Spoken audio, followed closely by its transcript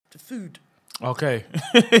food. Okay.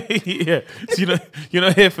 Yeah. So you're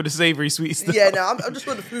not here for the savoury sweet stuff. Yeah, no, I'm just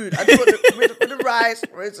for the food. I just want the rice,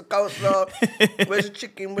 where's the coleslaw, where's the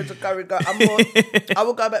chicken, where's the curry go. I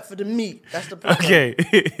will go back for the meat. That's the problem. Okay.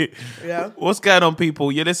 Yeah. What's going on,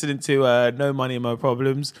 people? You're listening to No Money, No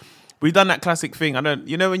Problems. We've done that classic thing. When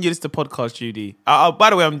you listen to podcast, Judi.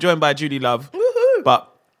 By the way, I'm joined by Judi Love. Woohoo! But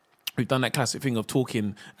we've done that classic thing of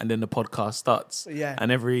talking and then the podcast starts. Yeah.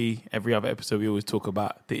 And every other episode, we always talk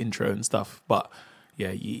about the intro and stuff. But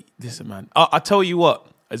yeah, listen, man. I tell you what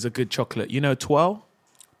is a good chocolate. You know, Twirl?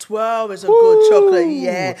 Twirl is a good chocolate,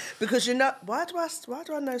 yeah. Because why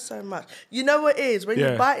do I know so much? You know what it is? When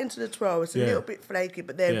you bite into the twirl, it's a little bit flaky,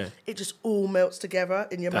 but then it just all melts together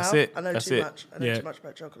in your mouth. It. I know too much. I know too much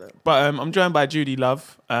about chocolate. But I'm joined by Judi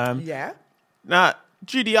Love. Yeah. Now,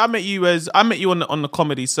 Judi, I met you on the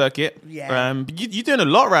comedy circuit. Yeah. You're doing a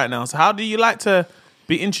lot right now. So how do you like to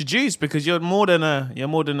be introduced? Because you're more than a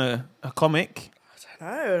comic.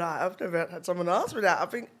 I don't know. Like, I've never had someone ask me that. I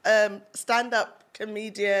think stand-up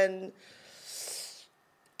comedian,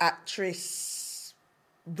 actress,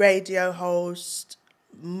 radio host,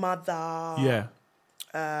 mother. Yeah.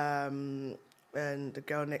 And the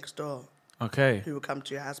girl next door. Okay. Who will come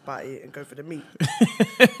to your house party and go for the meat.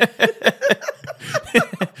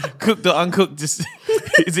 Cooked or uncooked? Is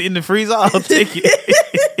it in the freezer? I'll take it.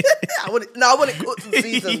 I want it cooked and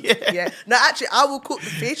seasoned. Yeah. No, actually, I will cook the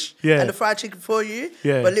fish and the fried chicken for you.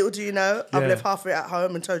 Yeah. But little do you know, I've left half of it at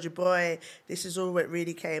home and told you, boy, this is all what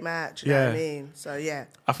really came out. Do you know what I mean? So, yeah.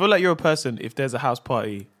 I feel like you're a person, if there's a house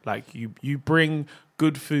party, like you bring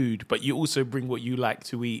good food, but you also bring what you like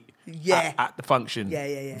to eat at the function.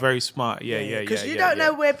 Yeah. Very smart. Yeah. Because you don't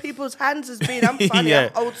know where people's hands has been. I'm funny.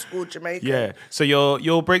 I'm old school Jamaican. Yeah. So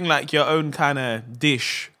you'll bring like your own kind of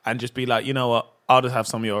dish and just be like, you know what? I'll just have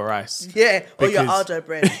some of your rice. Yeah, or your Ardo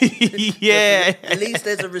bread. Yeah. At least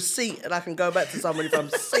there's a receipt and I can go back to someone if I'm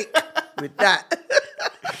sick with that.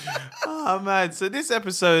 Oh, man. So this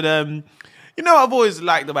episode, what I've always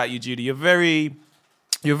liked about you, Judi?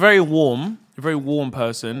 You're very warm. You're a very warm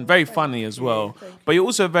person. Very funny as well. But you're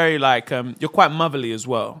also very, you're quite motherly as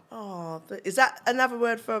well. Oh, is that another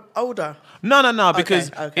word for older? No,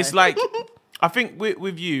 because it's like, I think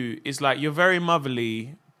with you, it's like you're very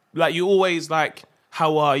motherly. Like, you always like,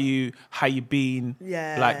 how are you? How you been?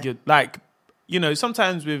 Yeah. Like, you're like,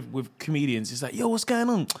 sometimes with comedians, it's like, yo, what's going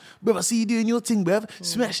on? Bruv, I see you doing your thing, bruv.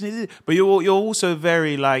 Smashing it. But you're also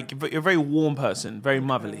very, you're a very warm person, very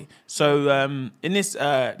motherly. So, in this,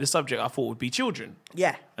 the subject I thought would be children.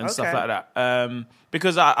 Yeah. And stuff like that.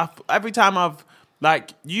 Because I every time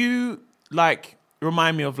you,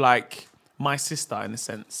 remind me of, my sister in a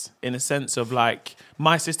sense of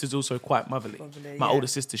my sister's also quite motherly. My older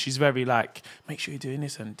sister, she's very make sure you're doing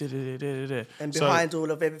this and da-da-da-da-da. And behind all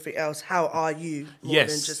of everything else, how are you? More than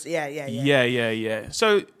just Yeah.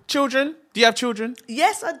 So children, do you have children?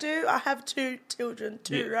 Yes, I do. I have two children,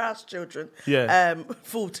 two house children. Yeah.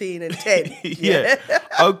 14 and 10. Yeah.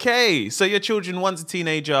 Okay. So your children, one's a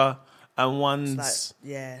teenager and one's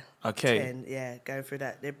okay. 10, going through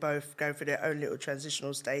that. They're both going through their own little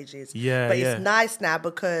transitional stages. Yeah, but it's nice now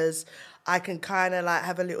because I can kind of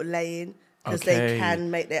have a little lay-in because they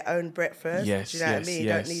can make their own breakfast. Yes, do you know what I mean? You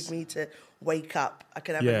don't need me to wake up. I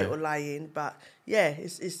can have a little lie-in. But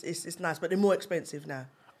it's nice. But they're more expensive now.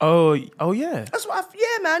 Oh yeah. That's what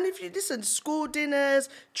man. If you listen, school dinners,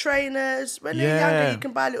 trainers. When they're younger, you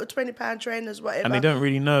can buy little £20 trainers, whatever. And they don't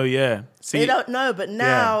really know, See, they don't know, but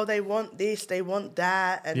now they want this, they want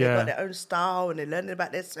that, and they've got their own style, and they're learning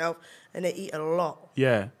about themselves, and they eat a lot.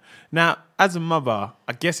 Yeah. Now, as a mother,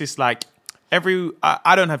 I guess it's I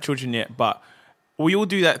don't have children yet, but we all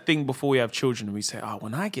do that thing before we have children, and we say,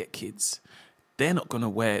 when I get kids, they're going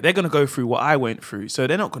to go through what I went through. So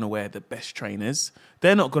they're not going to wear the best trainers.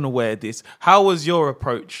 They're not going to wear this. How was your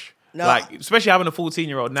approach? No. Especially having a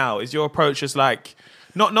 14-year-old now, is your approach just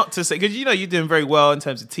not to say, because you're doing very well in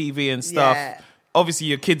terms of TV and stuff. Yeah. Obviously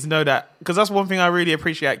your kids know that, because that's one thing I really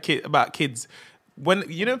appreciate about kids. When,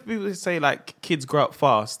 people say kids grow up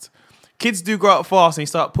fast. Kids do grow up fast and you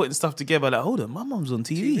start putting stuff together hold on, my mum's on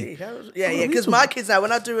TV. Yeah, because my kids now,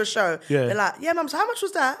 when I do a show, they're like, yeah, mum, so how much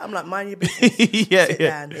was that? I'm like, mind your business. Sit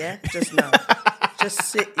down, just know. Just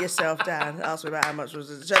sit yourself down. Ask me about how much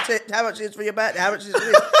was it. How much is for your birthday? How much is for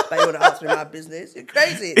this? But you want to ask me my business? You're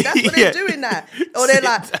crazy. That's what they're doing now. Or they're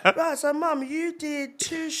like, right, so mum, you did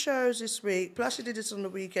 2 shows this week, plus you did this on the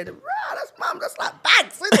weekend. Right, that's like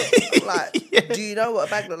bags, isn't it? I'm like, do you know what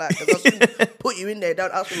a bag look like? Because I'll soon put you in there.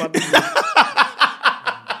 Don't ask me my business.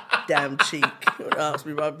 Damn cheek. You want to ask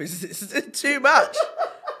me my business? It's too much.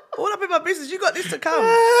 All up in my business. You got this to come.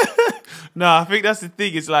 No, I think that's the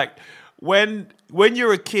thing. It's when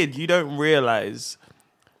you're a kid, you don't realize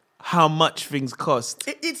how much things cost.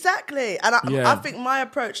 Exactly. And I think my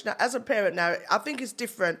approach now, as a parent now, I think it's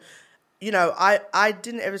different. You know, I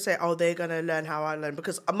didn't ever say, oh, they're going to learn how I learn,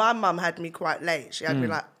 because my mum had me quite late. She had me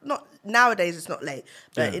like, not nowadays it's not late,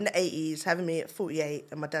 but in the 80s, having me at 48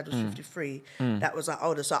 and my dad was 53, that was like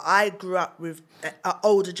older. So I grew up with an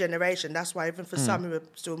older generation. That's why even for some who are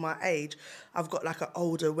still my age, I've got like an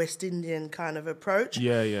older West Indian kind of approach.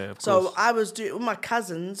 Yeah, of course. So I was doing with my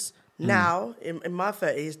cousins now in my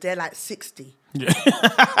 30s, they're like 60. Yeah.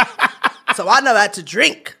 So I know how to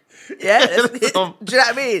drink. Yeah, do you know what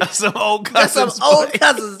I mean? Some old cousins. That's some old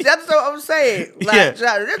cousins. That's what I'm saying. Like, do you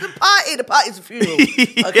know, there's a party. The party's a funeral.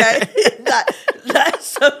 Okay,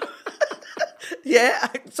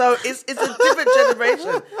 so it's a different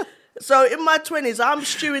generation. So in my 20s, I'm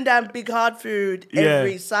stewing down big hard food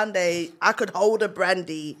every Sunday. I could hold a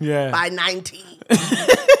brandy by 19.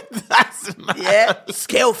 That's mad. Yeah,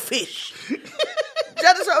 scale fish.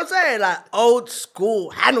 That's what I'm saying. Like old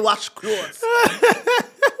school hand wash clothes.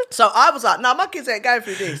 So I was like, no, my kids ain't going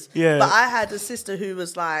through this. Yeah. But I had a sister who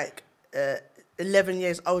was like 11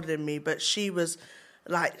 years older than me, but she was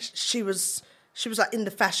like in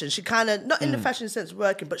the fashion. She kind of, not in the fashion sense of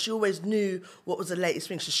working, but she always knew what was the latest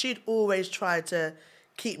thing. So she'd always try to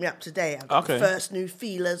keep me up to date. I got the first new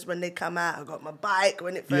feelers when they come out. I got my bike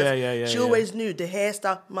when it first. She always knew the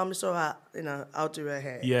hairstyle. Mum, it's all right. You know, I'll do her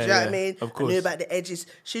hair. Yeah, do you know what I mean? Of course. I knew about the edges.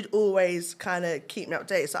 She'd always kind of keep me up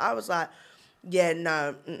to date. So I was like, yeah,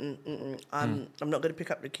 no, I'm not going to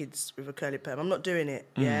pick up the kids with a curly perm. I'm not doing it.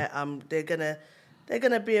 Yeah, they're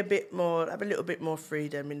gonna be have a little bit more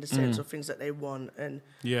freedom in the sense of things that they want, and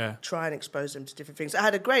try and expose them to different things. I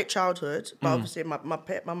had a great childhood, but obviously my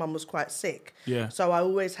mum was quite sick. Yeah. So I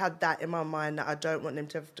always had that in my mind that I don't want them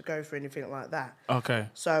to have to go through anything like that. Okay.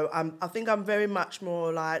 So I think I'm very much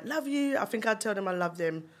more like, love you. I think I'd tell them I love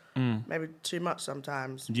them. Maybe too much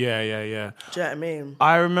sometimes. Yeah. Do you know what I mean?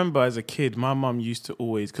 I remember as a kid, my mum used to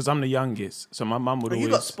always, because I'm the youngest, so my mum would always...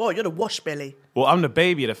 You got spoiled, you're the wash belly. Well, I'm the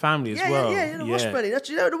baby of the family as well. Yeah, you're the wash belly.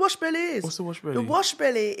 Do you know what the wash belly is? What's the wash belly? The wash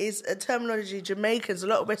belly is a terminology Jamaicans, a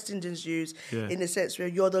lot of West Indians use in the sense where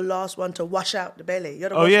you're the last one to wash out the belly. You're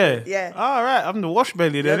the wash belly. Yeah. All right, I'm the wash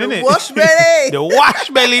belly then, innit? The wash belly. The wash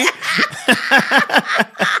belly.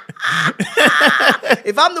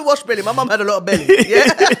 If I'm the wash belly, my mum had a lot of belly.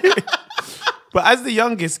 Yeah. But as the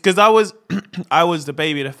youngest, because I was the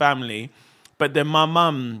baby of the family, but then my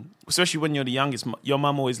mum, especially when you're the youngest, my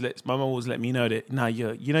mum always let me know that, nah,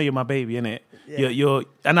 you're my baby, innit? Yeah.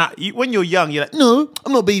 When you're young, you're like, no,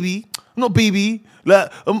 I'm not baby.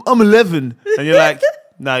 Like I'm 11, and you're like,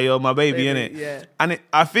 nah, you're my baby, innit? Yeah. And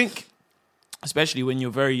I think, especially when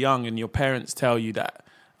you're very young and your parents tell you that,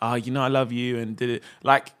 I love you, and did it,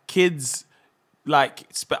 like kids. Like,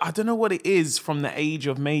 I don't know what it is from the age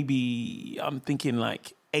of maybe, I'm thinking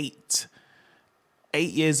like 8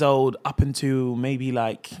 years old up until maybe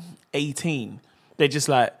like 18. They're just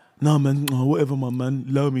like, no, man, whatever, my man,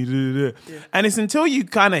 love me. Yeah. And it's until you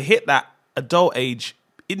kind of hit that adult age,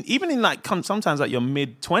 even in like sometimes like your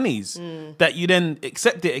mid-20s, that you then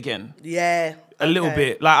accept it again. Yeah. A little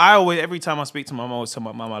bit. Like every time I speak to my mum, I always tell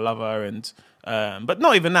my mum I love her, and but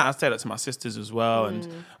not even that. I say that to my sisters as well, and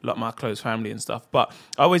a lot of my close family and stuff. But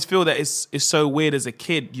I always feel that it's so weird as a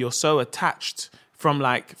kid. You're so attached from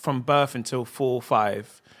birth until 4 or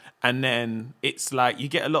 5. And then it's like you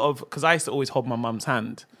get a lot of, because I used to always hold my mum's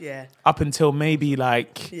hand. Yeah. Up until maybe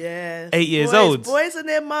like 8 years old. Boys and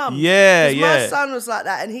their mums. Yeah. My son was like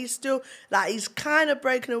that, and he's still like, he's kind of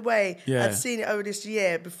breaking away. Yeah. I've seen it over this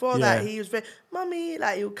year. Before that, he was very, mummy,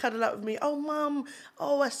 like he'll cuddle up with me. Oh, mum,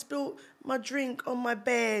 I spilled my drink on my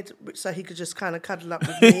bed, so he could just kind of cuddle up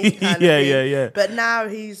with me. Yeah. But now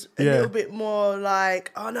he's a little bit more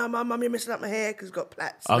like, oh no, my mum, you're messing up my hair because it's got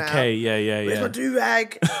plaits now. Okay, yeah. Where's my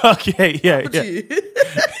do-rag? Okay, yeah. Do you know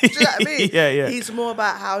what I mean? Yeah. He's more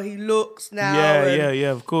about how he looks now.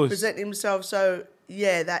 Yeah, of course. Presenting himself. So,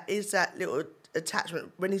 yeah, that is that little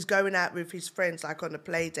attachment. When he's going out with his friends, like on a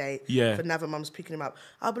play date, for another mum's picking him up,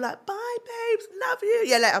 I'll be like, bye, babes, love you.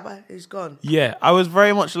 Yeah, later, bye. He's gone. Yeah, I was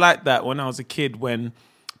very much like that when I was a kid,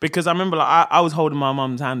 because I remember like I was holding my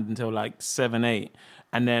mum's hand until like 7, 8.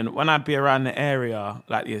 And then when I'd be around the area,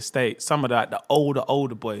 like the estate, some of the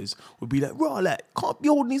older boys would be like, "Bro, like, can't be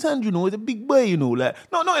holding his hand, he's a big boy, like."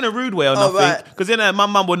 Not in a rude way or nothing. Because then my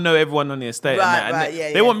mum would know everyone on the estate.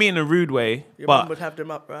 They want me in a rude way. Your mum would have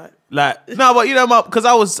them up, right? Like, no, but because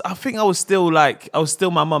I think I was still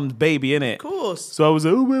my mum's baby, innit? Of course. So I was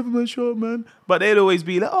like, oh, wherever my short man. But they'd always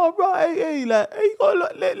be like, oh, right, hey, like, hey, you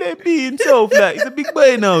gotta let him be himself. Like, he's a big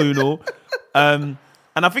boy now,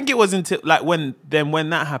 And I think it was until like when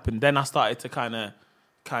that happened, then I started to kind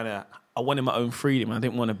of I wanted my own freedom. I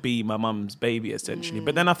didn't want to be my mum's baby essentially.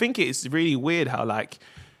 But then I think it's really weird how like,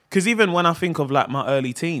 because even when I think of like my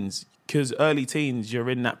early teens, because early teens you're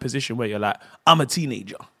in that position where you're like, I'm a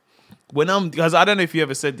teenager. Because I don't know if you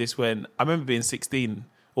ever said this when I remember being 16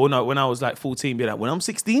 or no, when I was like 14, be like, when I'm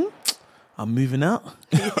 16, I'm moving out.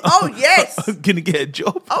 Oh yes, I'm gonna get a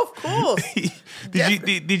job. Of course.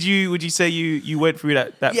 Would you say you went through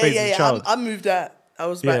that phase as a child? I moved out. I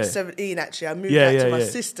was about 17 actually. I moved out to my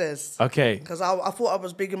sister's. Okay. Because I thought I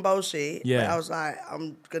was big and bolshy. Yeah. But I was like,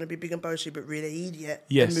 I'm going to be big and bolshy, but really idiot.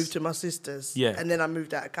 Yes. And moved to my sister's. Yeah. And then I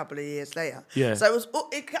moved out a couple of years later. Yeah. So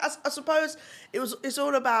I suppose it's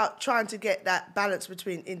all about trying to get that balance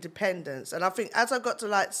between independence. And I think as I got to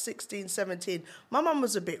like 16, 17, my mum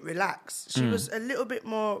was a bit relaxed. She was a little bit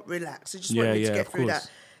more relaxed. She just wanted me to get through that.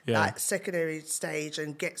 Like secondary stage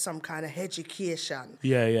and get some kind of education.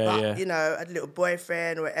 But, you know, a little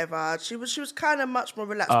boyfriend or whatever. She was kind of much more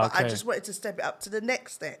relaxed, but I just wanted to step it up to the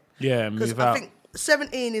next step. Yeah, because I think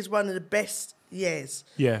 17 is one of the best years.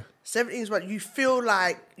 Yeah. 17 is when you feel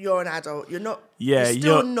like you're an adult. You're not. Yeah,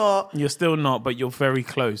 You're still not, but you're very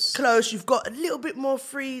close. You've got a little bit more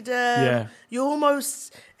freedom. Yeah. You're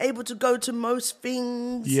almost able to go to most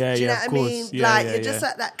things. Yeah, Do you know what I mean? Like you're just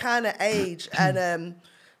at that kind of age, and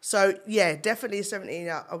so yeah, definitely 17.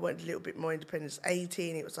 I went a little bit more independence.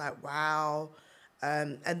 18, it was like wow,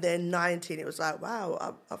 and then 19, it was like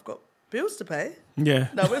wow, I've got bills to pay. Yeah.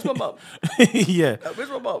 No, where's my mum? Yeah. No, where's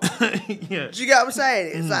my mum? Yeah. Do you get what I'm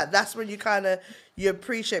saying? It's like that's when you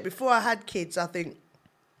appreciate. Before I had kids, I think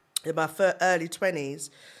in my early 20s,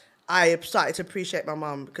 I started to appreciate my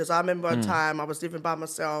mum because I remember one time I was living by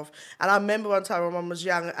myself, and I remember one time my mum was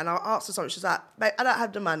young, and I asked her something. She's like, "Babe, I don't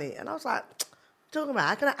have the money," and I was like, talking about,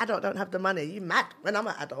 how can an adult don't have the money? You mad? When I'm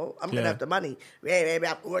an adult, I'm going to have the money. Yeah, baby,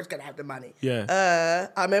 I'm always going to have the money. Yeah.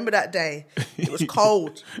 I remember that day. It was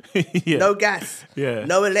cold. No gas. Yeah.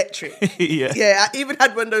 No electric. Yeah, I even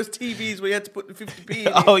had one of those TVs where you had to put the 50p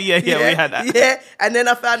in. Oh, yeah, we had that. Yeah, and then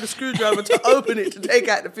I found a screwdriver to open it to take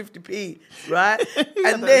out the 50p, right?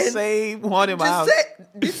 And then the same one in my house.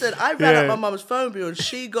 Listen, I ran up my mum's phone bill and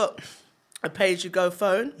she got a pay-as-you-go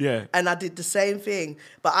phone. Yeah. And I did the same thing.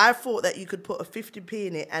 But I thought that you could put a 50p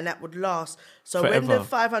in it and that would last. So forever. When the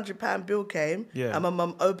 £500 bill came and my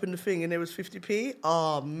mum opened the thing and there was 50p,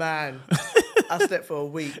 oh, man. I slept for a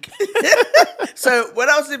week. So when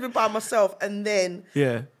I was living by myself and then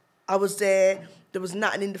I was there was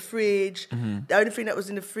nothing in the fridge. The only thing that was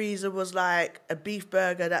in the freezer was like a beef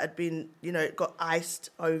burger that had been, it got iced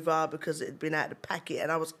over because it had been out of the packet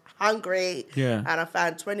and I was hungry. Yeah. And I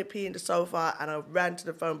found 20p in the sofa and I ran to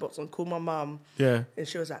the phone box and called my mum. Yeah. And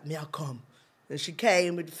she was like, "Me, I'll come." And she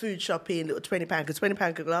came with food shopping, little £20, because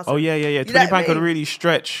 £20 could last. Oh, yeah. £20 could really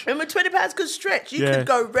stretch. And when £20 could stretch, you could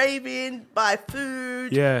go raving, buy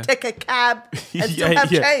food, take a cab, and still have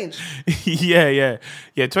change. Yeah,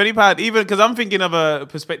 £20, even, because I'm thinking of a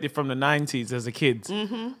perspective from the 90s as a kid.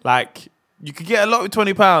 Like, you could get a lot with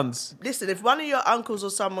 £20. Listen, if one of your uncles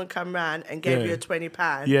or someone come round and gave you a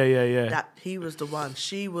 £20, that he was the one,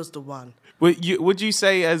 she was the one. Would you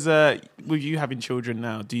say, with you having children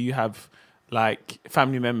now, do you have like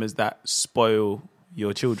family members that spoil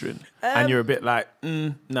your children, and you're a bit like,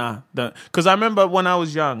 nah, don't? Because I remember when I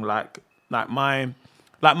was young, like my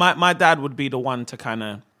dad would be the one to kind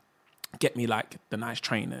of get me like the nice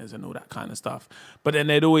trainers and all that kind of stuff. But then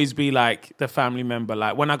there'd always be like the family member,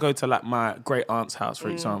 like when I go to like my great aunt's house, for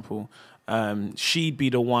example, she'd be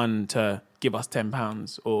the one to give us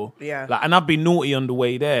 £10 or and I'd be naughty on the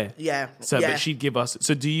way there. But she'd give us.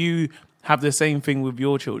 So do you have the same thing with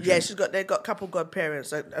your children? Yeah, they've got a couple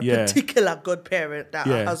godparents, a particular godparent that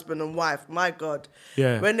are husband and wife. My God.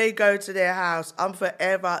 Yeah. When they go to their house, I'm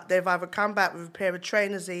forever. They've either come back with a pair of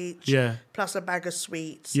trainers each, plus a bag of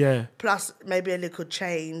sweets, plus maybe a little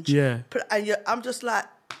change. And I'm just like,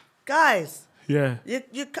 guys. Yeah.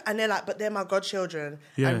 And they're like, but they're my godchildren,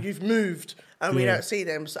 and you've moved, and we don't see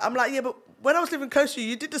them. So I'm like, yeah, but when I was living close to you,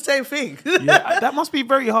 you did the same thing. That must be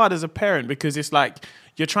very hard as a parent, because it's like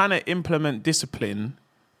you're trying to implement discipline,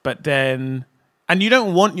 but then, and you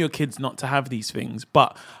don't want your kids not to have these things,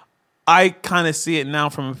 but I kind of see it now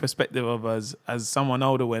from a perspective of as someone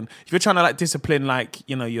older, when if you're trying to like discipline like,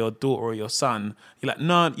 your daughter or your son, you're like,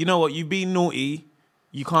 no, you know what, you be naughty,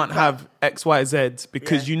 you can't have X, Y, Z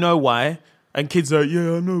because you know why. And kids are, I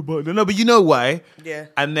know, but you know why. Yeah.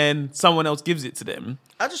 And then someone else gives it to them.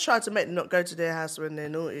 I just try to make them not go to their house when they're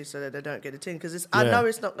naughty so that they don't get a tin, because I know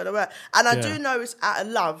it's not going to work. And I do know it's out of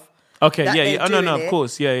love. Okay, yeah. Oh, no, of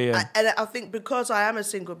course. Yeah. And I think because I am a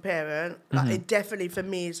single parent, like it definitely for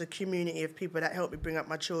me is a community of people that help me bring up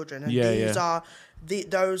my children. And these are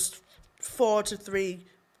those 4 to 3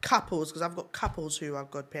 couples, because I've got couples who are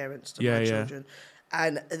godparents to my children.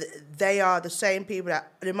 And they are the same people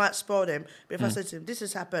that, they might spoil them, but if I said to them, this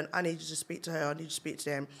has happened, I need you to speak to her, I need you to speak to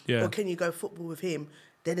them, or can you go football with him?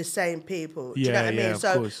 They're the same people. Do you know what I mean?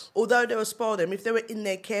 So although they will spoil them, if they were in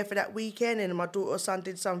their care for that weekend and my daughter or son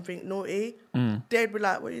did something naughty, they'd be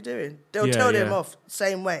like, what are you doing? They'll tell them off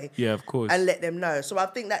same way. Yeah, of course. And let them know. So I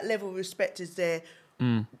think that level of respect is there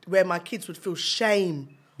where my kids would feel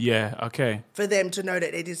shame. Yeah, okay. For them to know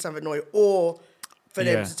that they did something naughty, or for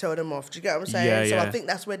them to tell them off. Do you get what I'm saying? So I think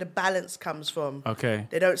that's where the balance comes from. Okay.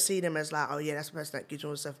 They don't see them as like, oh yeah, that's the person that gives you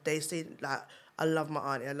all stuff. They see like, I love my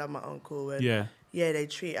auntie, I love my uncle, and they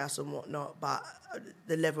treat us and whatnot, but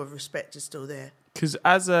the level of respect is still there. Because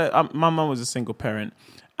as my mum was a single parent,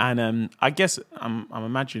 and I guess I'm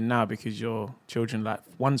imagining now, because your children, like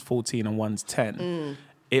one's 14 and one's 10,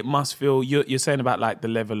 it must feel, you're saying about like the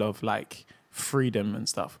level of like freedom and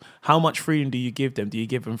stuff. How much freedom do you give them? Do you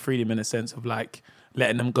give them freedom in a sense of like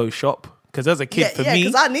letting them go shop? Because as a kid, for me...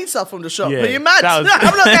 because I need stuff from the shop. Are you mad? No, I'm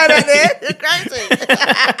not going out there. You're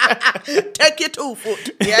crazy. Take your 2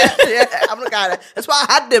 foot. Yeah, I'm not going there. That's what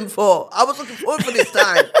I had them for. I was looking forward for this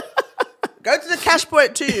time. Go to the cash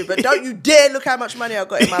point too, but don't you dare look how much money I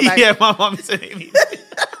got in my bank. Yeah, my mum said it.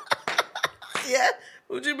 Yeah?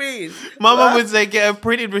 What do you mean? My mum would say, get a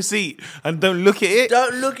printed receipt and don't look at it.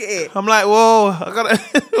 Don't look at it. I'm like, whoa, I gotta...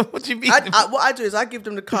 What do you mean? What I do is I give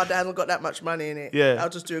them the card that hasn't got that much money in it. Yeah. I'll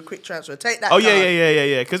just do a quick transfer. Take that card.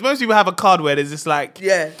 Yeah. Because most people have a card where there's just like...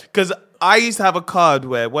 Yeah. Because I used to have a card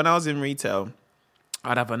where when I was in retail,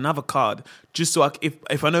 I'd have another card just so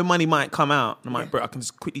if I know money might come out, I'm like, bro, I can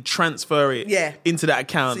just quickly transfer it into that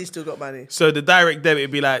account. So you still got money. So the direct debit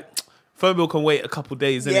would be like... Phone bill can wait a couple of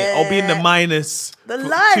days, innit? I'll be in the minus the for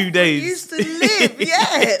life 2 days. We used to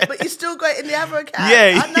live, but you still got it in the other account.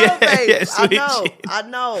 I know, babe. I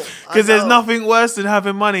know. Because there's nothing worse than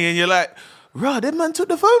having money and you're like, rah, that man took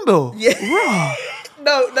the phone bill. Yeah. Rah.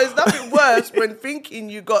 No, there's nothing worse when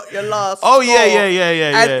thinking you got your last score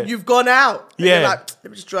and you've gone out. And you're like,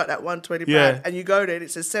 let me just draw out that £120. And you go there and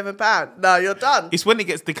it says £7. No, you're done. It's when it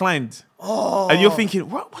gets declined. Oh. And you're thinking,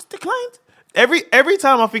 what's declined? Every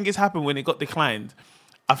time I think it's happened when it got declined,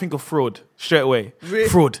 I think of fraud straight away. Really?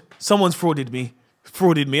 Fraud. Someone's frauded me.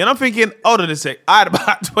 And I'm thinking, hold on a sec, I had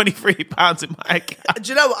about £23 in my account. Do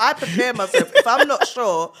you know what? I prepare myself. If I'm not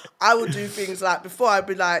sure, I will do things like, before I'd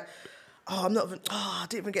be like, I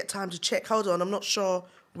didn't even get time to check. Hold on, I'm not sure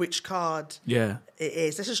which card it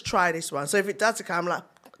is. Let's just try this one. So if it does come, I'm like,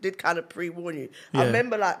 did kind of pre-warn you. I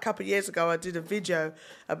remember like a couple of years ago, I did a video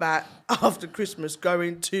about after Christmas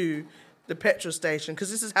going to the petrol station, because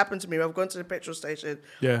this has happened to me. I've gone to the petrol station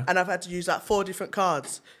and I've had to use like 4 different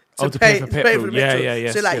cards to pay for petrol.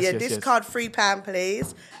 Yeah. So like, this card £3,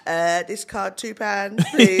 please. This card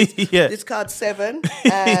 £2, please. This card £7,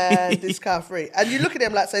 and this card £3. And you look at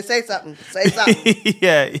them like, say something. Say,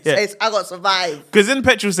 I got to survive. Because in the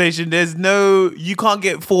petrol station, you can't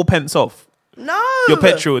get 4 pence off. No, your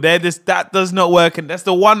petrol. That does not work, and that's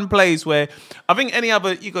the one place where I think any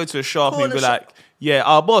other, you go to a shop and be like,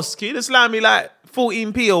 our boss, can you just allow me like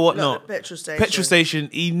 14p or whatnot? Petrol station.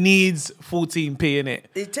 He needs 14p in it.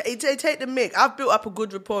 He take the mic. I've built up a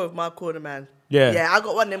good rapport with my corner man. Yeah, I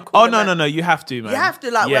got one of them. Corner No, you have to, man. You have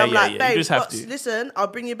to, like, where I'm like, babe, you just have to. Listen, I'll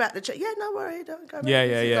bring you back the change. Yeah, no worry, don't go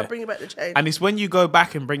back. I'll bring you back the change. And it's when you go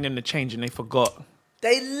back and bring them the change and they forgot.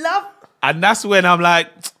 They love. And that's when I'm like,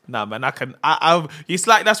 nah, man, it's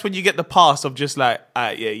like that's when you get the pass of just like,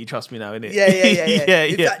 you trust me now, innit?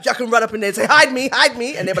 Yeah. I can run up in there and say, hide me.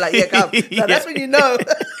 And they'll be like, come. Now, that's when you know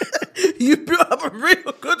you built up a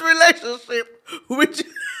real good relationship with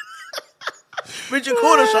your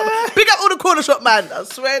corner shop. Pick up all the corner shop, man. I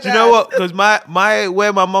swear to you know what? Because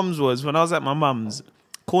where my mum's was, when I was at my mum's,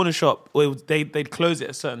 corner shop, they'd close it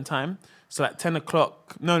at a certain time. So like 10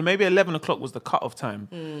 o'clock, no, maybe 11 o'clock was the cut-off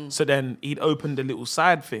time. So then he'd open the little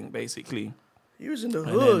side thing, basically. He was in the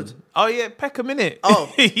hood. Peckham, innit? Oh.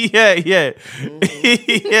 Yeah.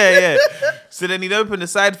 So then he'd open the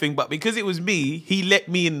side thing, but because it was me, he let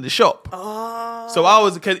me in the shop. Oh. So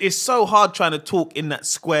because it's so hard trying to talk in that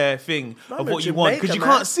square thing of what you want, because you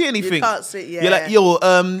can't see anything. You can't see, You're like, yo,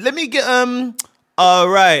 let me get, all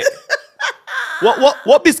right.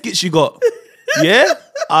 What biscuits you got? Yeah?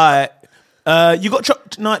 All right. You got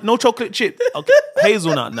no chocolate chip? Okay.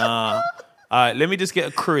 Hazelnut? Nah. All right, let me just get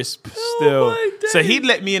a crisp still. So he'd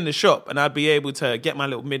let me in the shop and I'd be able to get my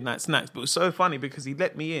little midnight snacks. But it was so funny because he'd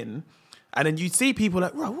let me in and then you'd see people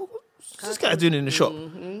like, bro, This guy doing it in the shop.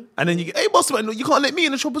 And then you get, hey, boss man, you can't let me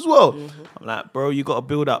in the shop as well. I'm like, bro, you got to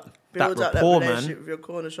build up that relationship with your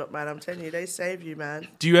corner shop, man. I'm telling you, they save you, man.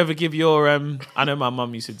 Do you ever give your, I know my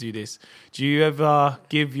mum used to do this. Do you ever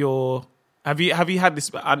give your, have you had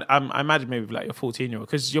this, I imagine maybe with like your 14-year-old,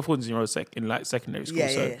 because your 14-year-old in like secondary school.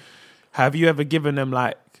 Yeah. Have you ever given them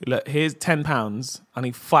like, look, here's £10, I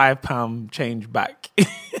need £5 change back?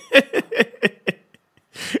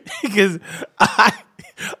 Because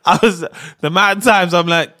I was, the amount of times I'm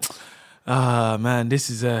like, man, this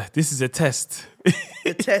is a test.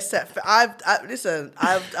 The test that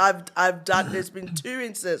I've done. There's been 2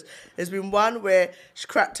 instances. There's been one where she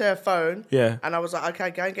cracked her phone. Yeah. And I was like,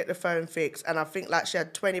 okay, go and get the phone fixed. And I think like she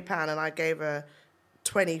had £20 and I gave her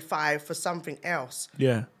 25 for something else.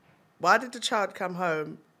 Yeah. Why did the child come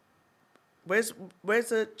home? Where's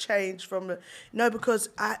the change from the... No, because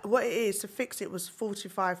what it is, to fix it was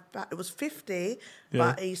 45... It was 50,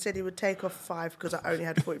 but he said he would take off 5 because I only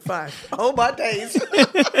had 45. Oh, my days.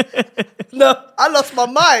 No, I lost my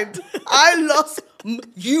mind.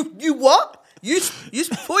 You what? You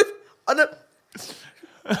put on a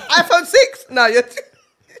iPhone 6? No, you're...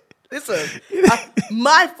 Listen,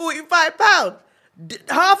 my £45...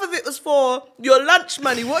 Half of it was for your lunch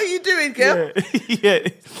money. What are you doing, girl? Yeah.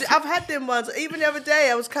 I've had them ones. Even the other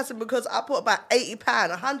day, I was cussing because I put about £80,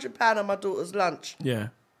 £100 on my daughter's lunch. Yeah.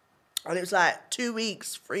 And it was like 2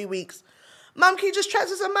 weeks, 3 weeks. Mum, can you just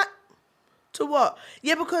transfer some money? To what?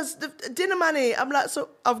 Yeah, because the dinner money, I'm like, so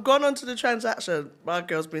I've gone onto the transaction. My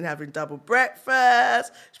girl's been having double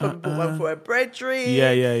breakfast. She's probably bought one for her bread drink.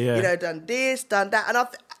 Yeah. You know, done this, done that. And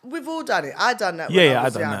we've all done it. I done that when I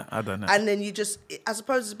was young. I done that. And then you just, I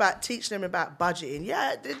suppose it's about teaching them about budgeting.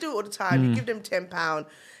 Yeah, they do it all the time. You give them £10.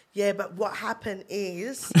 Yeah, but what happened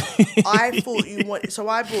is I thought you wanted... So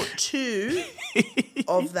I bought 2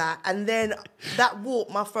 of that. And then that walk,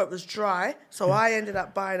 my throat was dry. So I ended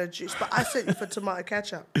up buying a juice. But I sent you for tomato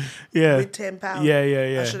ketchup. Yeah. With £10.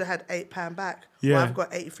 Yeah. I should have had £8 back. Yeah. Well, I've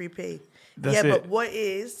got 83p. That's it. But what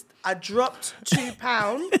is... I dropped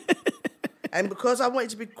 £2. And because I wanted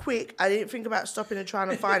to be quick, I didn't think about stopping and trying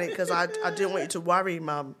to find it because I didn't want you to worry,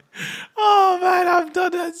 Mum. Oh, man, I've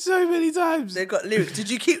done that so many times. They got lyrics.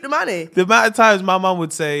 Did you keep the money? The amount of times my mum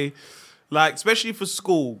would say, like, especially for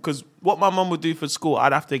school, because what my mum would do for school,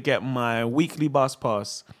 I'd have to get my weekly bus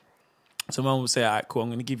pass. So mum would say, all right, cool, I'm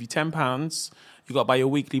going to give you £10. You got to buy your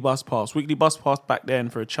weekly bus pass. Weekly bus pass back then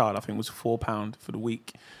for a child, I think, was £4 for the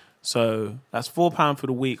week. So that's £4 for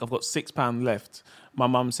the week. I've got £6 left. My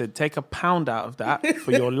mum said, take £1 out of that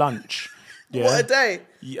for your lunch. Yeah. What a day?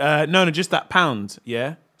 No, just that £1.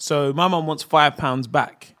 Yeah. So my mum wants £5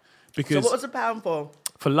 back because. So what was £1 for?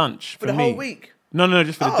 For lunch for the me. Whole week. No,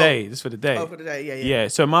 just for the day. Just for the day. Oh, for the day. Yeah. Yeah.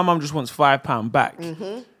 So my mum just wants £5 back.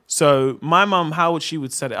 Mm-hmm. So my mum, how she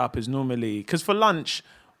would set it up is normally because for lunch,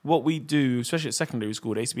 what we do, especially at secondary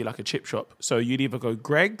school, there used to be like a chip shop. So you'd either go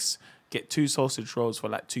Greg's, get 2 sausage rolls for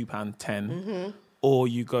like £2.10. Mm-hmm. Or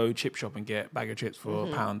you go chip shop and get a bag of chips for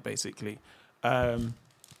 £1, basically.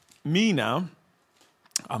 Me now,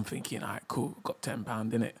 I'm thinking, all right, cool, got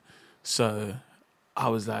 £10 in it. So I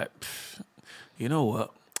was like, you know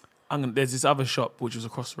what? There's this other shop which was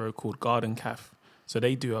across the road called Garden Cafe. So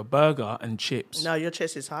they do a burger and chips. No, your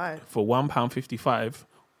chest is high. For £1.55.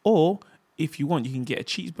 Or if you want, you can get a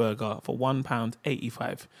cheeseburger for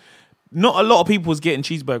 £1.85. Not a lot of people was getting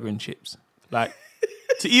cheeseburger and chips. Like...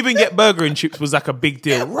 To even get burger and chips was like a big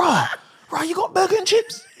deal. Rah, you got burger and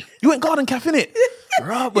chips? You went Garden Cafe, innit?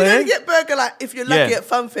 Rah, you don't get burger like if you're lucky at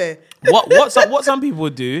Funfair. What some people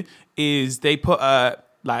would do is they put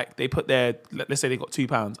their, let's say they got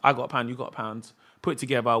 £2. I got £1, you got £1. Put it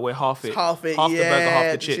together, we're half it. Half the burger,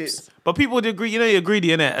 half the chips. But people would agree, you're greedy,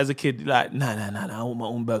 innit? As a kid, like, nah, I want my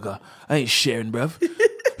own burger. I ain't sharing, bruv.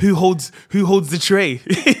 Who holds the tray?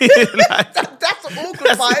 That's an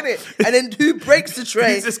awkward part, isn't it? And then who breaks the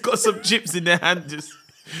tray? Who's just got some chips in their hand just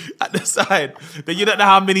at the side. But you don't know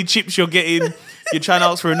how many chips you're getting. You're trying to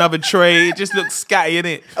ask for another tray. It just looks scatty,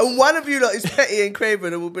 innit? And one of you lot is petty and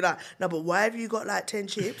craven and will be like, no, but why have you got like 10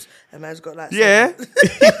 chips? And man's got like 7.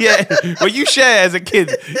 Yeah. Well, you share as a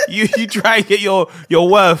kid. You try and get your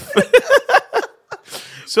worth.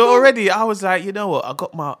 So already I was like, you know what? I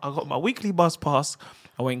got my weekly bus pass.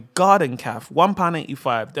 I went Garden Cafe,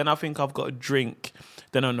 £1.85. Then I think I've got a drink.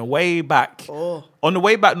 Then on the way back,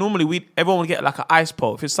 normally everyone would get like an ice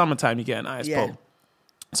pole. If it's summertime, you get an ice pole.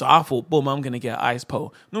 So I thought, boom, I'm going to get an ice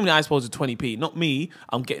pole. Normally ice poles are 20p. Not me.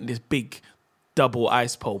 I'm getting this big double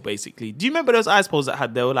ice pole, basically. Do you remember those ice poles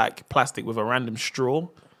they were like plastic with a random straw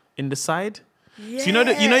in the side? Yeah, so you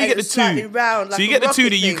know you get the two. Round, like so you get the two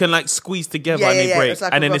that you can like squeeze together and they break.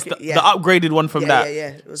 Like and then it's the upgraded one from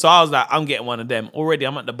that. So I was like, I'm getting one of them. Already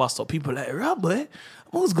I'm at the bus stop. People are like, right, boy.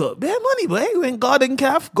 Mo's got bare money, boy. He went garden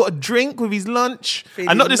calf, got a drink with his lunch.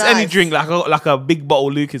 And not just any drink, like a big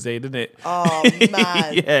bottle Lucozade, isn't it? Oh,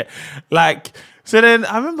 man. Yeah. Like, so then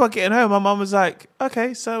I remember getting home, my mum was like,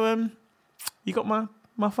 okay, so you got my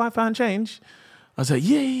 £5 change? I was like,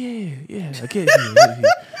 yeah, I get you.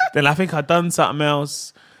 Then I think I'd done something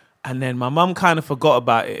else. And then my mum kind of forgot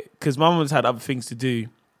about it because my mum's had other things to do.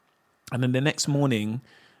 And then the next morning,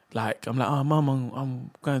 like, I'm like, oh, mum,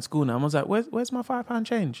 I'm going to school now. I was like, where's my £5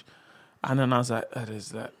 change? And then I was like,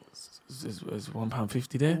 there's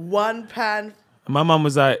 £1.50 there. £1. And my mum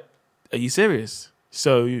was like, are you serious?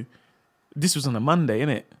 So this was on a Monday,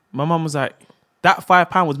 innit? My mum was like, that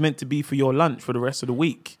 £5 was meant to be for your lunch for the rest of the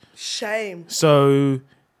week. Shame. So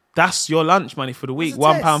that's your lunch money for the week,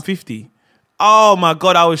 £1.50. Oh my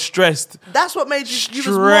God, I was stressed. That's what made you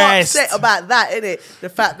was more upset about that, innit? The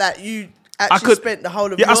fact that you actually spent the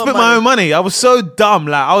whole of your money. Yeah, I spent my own money. I was so dumb.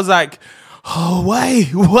 Like, I was like, oh,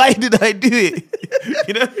 why did I do it?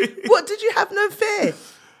 You know? What, did you have no fare?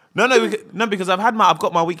 No, because I've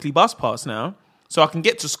got my weekly bus pass now. So I can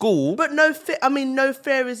get to school. But no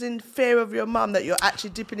fare is in fear of your mum that you're actually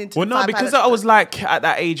dipping into Well, no, because I was like at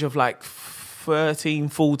that age of like 13,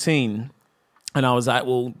 14. And I was like,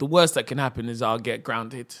 well, the worst that can happen is I'll get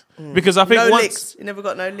grounded. Because I think licks. You never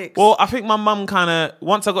got no licks. Well, I think my mum kind of,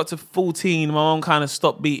 once I got to 14, my mum kind of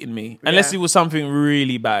stopped beating me. Unless it was something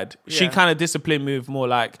really bad. Yeah. She kind of disciplined me with more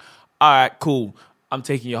like, all right, cool, I'm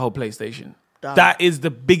taking your whole PlayStation. Done. That is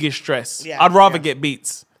the biggest stress. Yeah, I'd rather get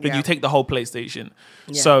beats than you take the whole PlayStation.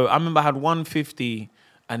 Yeah. So I remember I had £1.50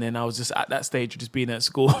 and then I was just at that stage of just being at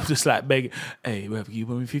school, just like begging, hey, where can you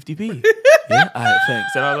borrow me 50p? Yeah, all right,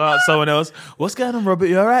 thanks. And I go out to someone else, what's going on, Robert?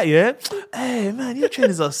 You all right, yeah? Hey, man, your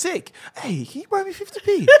trainers are sick. Hey, can you borrow me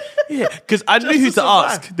 50p? Yeah, because I knew who to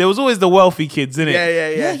ask. There was always the wealthy kids,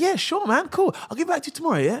 innit? Yeah, sure, man, cool. I'll get back to you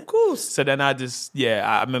tomorrow, yeah? Of course. So then I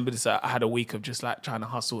remember this, I had a week of just like trying to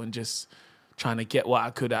hustle and just trying to get what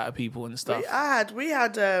I could out of people and stuff. We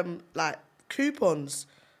had like coupons,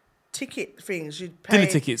 ticket things you'd pay.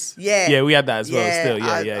 Dinner tickets. Yeah, we had that as well. Still,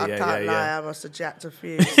 I can't lie, I must have jacked a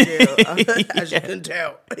few still, as you can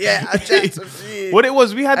tell. Yeah, I jacked a few. What it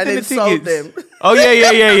was, we had dinner tickets. Sold them. Oh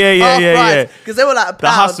yeah. Because they were like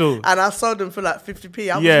 £1, and I sold them for like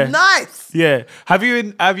 50p. I was nice. Yeah. Have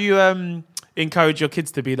you encourage your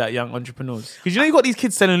kids to be like young entrepreneurs? Because you got these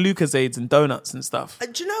kids selling Lucozades and donuts and stuff.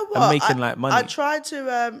 Do you know what? And making like money. I tried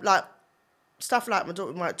to like stuff like my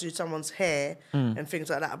daughter might do someone's hair and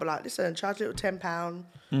things like that. I'd be like, listen, charge a little £10,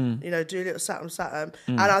 do a little something.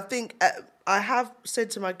 And I think I have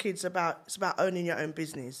said to my kids it's about owning your own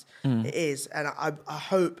business. It is, and I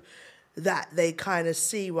hope that they kind of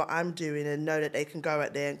see what I'm doing and know that they can go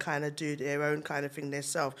out there and kind of do their own kind of thing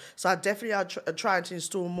themselves. So I definitely are trying to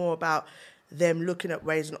install more about them looking at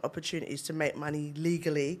ways and opportunities to make money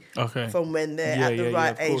legally from when they're at the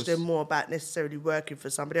right age. They're more about necessarily working for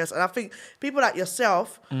somebody else. And I think people like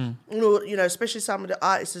yourself, especially some of the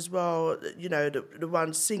artists as well, the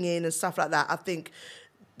ones singing and stuff like that, I think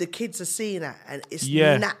the kids are seeing that and it's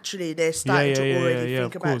naturally they're starting to already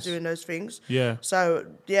think about doing those things. Yeah. So,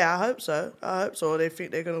 I hope so. Or they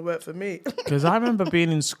think they're going to work for me. Because I remember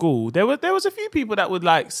being in school, there was a few people that would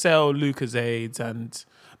like sell Lucozades and...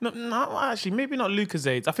 No, actually, maybe not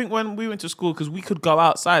Lucozades. I think when we went to school, because we could go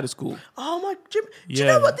outside of school. Oh my! Do you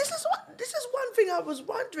know what? This is one thing I was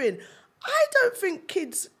wondering. I don't think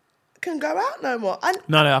kids can go out no more.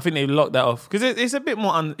 No, I think they locked that off because it's a bit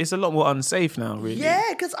more. It's a lot more unsafe now, really. Yeah,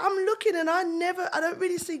 because I'm looking and I don't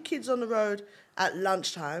really see kids on the road at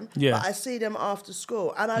lunchtime. Yeah, but I see them after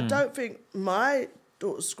school, and I don't think my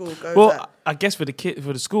daughter's school goes out. I guess for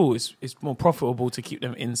the school, it's more profitable to keep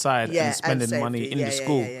them inside and spending money in the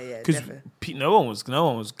school because no one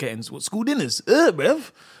was getting school dinners,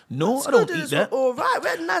 bruv. No, I don't eat that. All right, we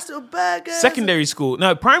had nice little burgers. Secondary school,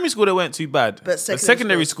 no, primary school they weren't too bad. But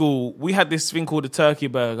secondary school, we had this thing called a turkey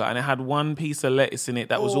burger, and it had one piece of lettuce in it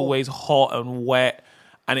that was always hot and wet,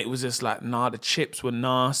 and it was just like the chips were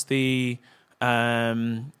nasty.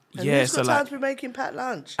 And who's got time to be making packed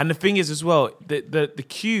lunch? And the thing is as well, the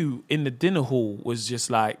queue in the dinner hall was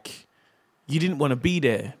just like, you didn't want to be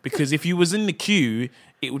there because if you was in the queue,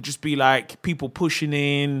 it would just be like people pushing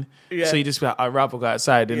in. Yeah. So you just be like, I'd rather go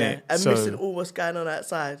outside, innit? And missing all what's going on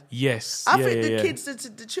outside. Yes. I think the kids,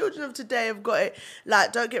 the children of today have got it.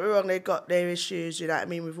 Like, don't get me wrong, they've got their issues, you know what I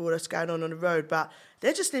mean, with all that's going on the road, but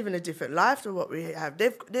they're just living a different life than what we have.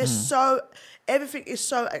 They're everything is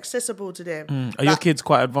so accessible to them. Are your kids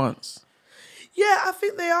quite advanced? Yeah, I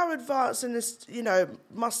think they are advanced in this. You know,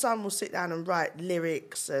 my son will sit down and write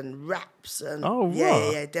lyrics and raps and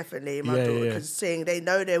yeah, definitely. My daughter can sing. They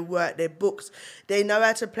know their work, their books. They know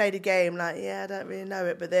how to play the game. Like, I don't really know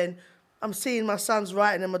it, but then I'm seeing my son's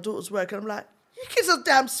writing and my daughter's work, and I'm like, you kids are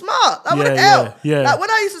damn smart. Like, what the hell? Yeah. Like, when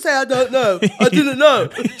I used to say I don't know, I didn't know.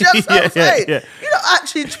 Just what I'm saying. Yeah. You're not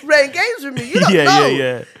actually playing games with me. You don't know.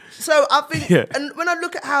 Yeah. So I think, and when I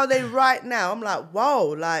look at how they write now, I'm like, whoa,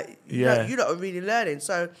 like, you know, you lot are really learning.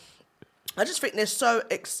 So I just think they're so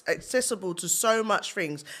accessible to so much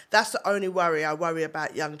things. That's the only worry. I worry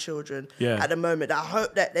about young children at the moment. I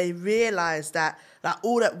hope that they realise that like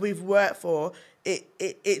all that we've worked for,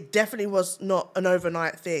 it definitely was not an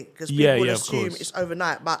overnight thing, because people assume it's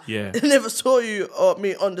overnight, but they never saw you or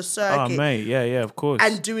me on the circuit. Oh, mate, of course.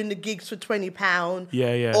 And doing the gigs for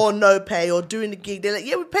 £20, or no pay, or doing the gig. They're like,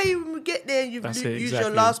 we pay you when we get there. You've used your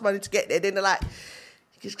last money to get there. Then they're like,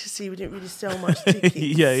 you can see we didn't really sell much tickets.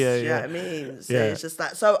 You know what I mean? So it's just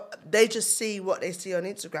like, so they just see what they see on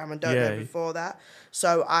Instagram and don't know before that.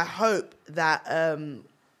 So I hope that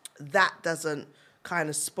that doesn't kind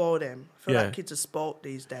of spoil them. I feel like kids are spoiled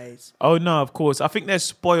these days. Oh no, of course. I think they're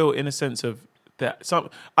spoiled in a sense of that.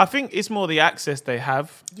 So I think it's more the access they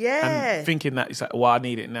have. Yeah. And thinking that it's like, well, I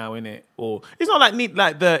need it now, innit? Or it's not like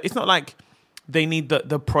it's not like they need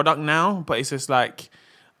the product now, but it's just like,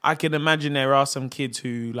 I can imagine there are some kids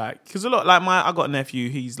who like, because a lot, like I got a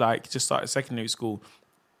nephew, he's like just started secondary school.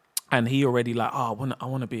 And he already like, I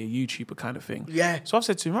want to be a YouTuber kind of thing. Yeah. So I've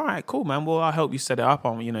said to him, all right, cool, man. Well, I'll help you set it up.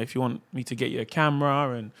 You know, if you want me to get you a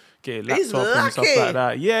camera and get a laptop and stuff like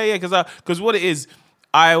that. Yeah. Because what it is,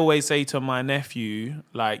 I always say to my nephew,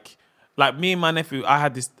 like me and my nephew, I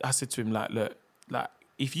said to him, like, look, like,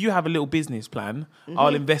 if you have a little business plan,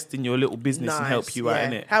 I'll invest in your little business and help you out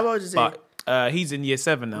in it. How old is he? He's in year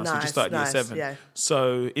 7 now, so he just started year 7. Yeah.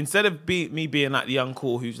 So instead of me being like the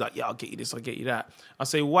uncle who's like, I'll get you this, I'll get you that, I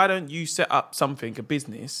say, why don't you set up something, a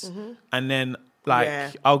business, and then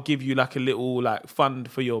like I'll give you like a little like fund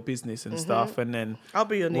for your business and stuff, and then I'll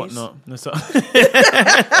be your niece. Whatnot.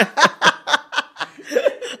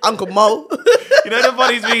 Uncle Mo. You know the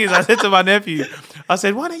funny thing is, I said to my nephew, I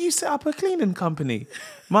said, why don't you set up a cleaning company?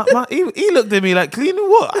 He looked at me like, cleaning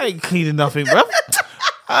what? I ain't cleaning nothing, bruv.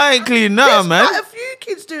 I ain't cleaning nothing, man. There's quite a few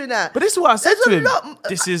kids doing that. But this is what I said to him.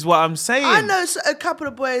 This is what I'm saying. I know a couple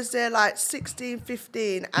of boys, they're like 16,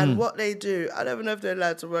 15, and what they do, I don't even know if they're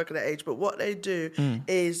allowed to work at that age, but what they do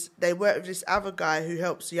is they work with this other guy who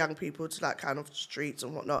helps young people to like kind of streets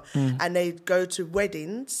and whatnot, and they go to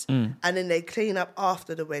weddings, and then they clean up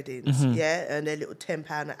after the weddings, and they're little £10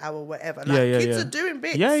 an hour, whatever. Like kids are doing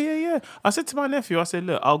bits. Yeah. I said to my nephew, I said,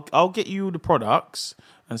 look, I'll get you all the products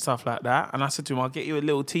and stuff like that. And I said to him, I'll get you a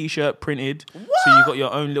little T-shirt printed. What? So you got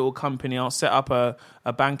your own little company. I'll set up a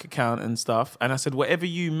bank account and stuff. And I said, whatever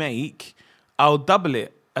you make, I'll double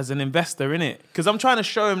it as an investor in it. Because I'm trying to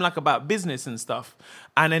show him like about business and stuff.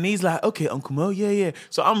 And then he's like, okay, Uncle Mo, yeah.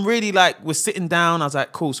 So I'm really like, we're sitting down. I was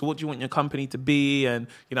like, cool. So what do you want your company to be? And,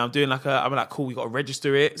 you know, I'm like, cool, we got to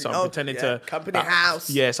register it. So I'm pretending to... Company house.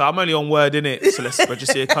 Yeah, so I'm only on Word, innit? So let's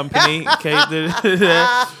register a company.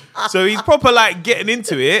 Okay. So he's proper like getting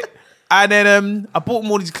into it. And then I bought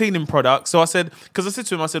him all these cleaning products. So I said, because I said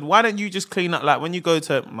to him, I said, why don't you just clean up, like when you go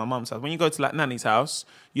to my mum's house, when you go to like Nanny's house,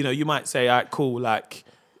 you know, you might say, all right, cool, like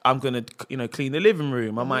I'm going to, you know, clean the living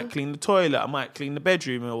room. I might clean the toilet. I might clean the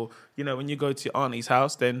bedroom. Or, you know, when you go to your auntie's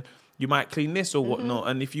house, then you might clean this or whatnot.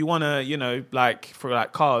 And if you want to, you know, like for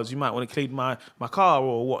like cars, you might want to clean my car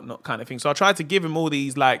or whatnot kind of thing. So I tried to give him all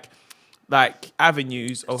these like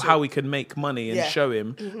avenues of how we can make money and show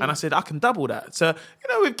him. And I said, I can double that. So, you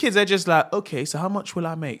know, with kids, they're just like, okay, so how much will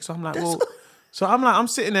I make? So I'm like, I'm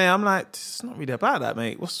sitting there, I'm like, it's not really about that,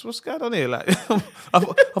 mate. What's going on here? Like, I've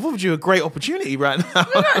offered you a great opportunity right now.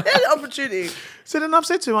 Opportunity. So then I've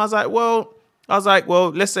said to him, I was like,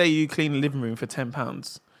 well, let's say you clean the living room for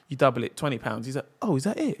 £10. You double it, £20. He's like, oh, is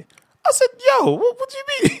that it? I said, yo, what do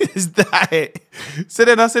you mean? Is that it? So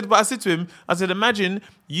then I said to him, imagine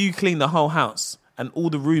you clean the whole house and all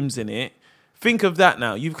the rooms in it. Think of that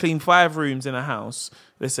now. You've cleaned 5 rooms in a house.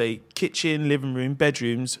 Let's say kitchen, living room,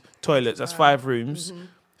 bedrooms, toilets. That's 5 rooms.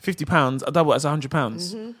 £50. I double it as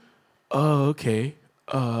 £100. Oh, okay.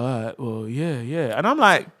 All right. Well, yeah. And I'm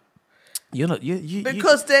like, you're not...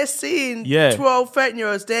 Because they're seeing 12,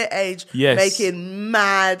 13-year-olds their age making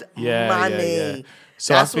mad money. Yeah.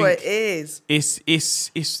 So that's what it is.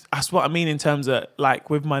 It's that's what I mean in terms of like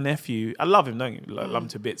with my nephew. I love him, don't you? Love him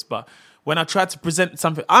to bits. But when I try to present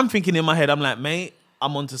something, I'm thinking in my head, I'm like, mate,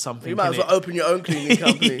 I'm onto something. You might as well open your own cleaning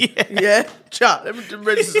company. Yeah? Chat, let me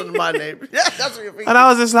register under my name. Yeah, that's what you're thinking. And I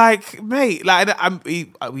was just like, mate, like,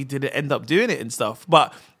 we didn't end up doing it and stuff.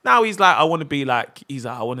 But now he's like, I want to be a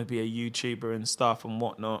YouTuber and stuff and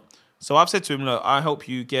whatnot. So I've said to him, look, I'll help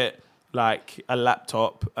you get like a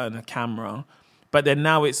laptop and a camera. But then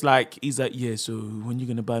now it's like, he's like, yeah, so when you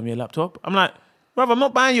going to buy me a laptop? I'm like, bruv, I'm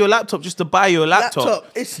not buying you a laptop just to buy you a laptop.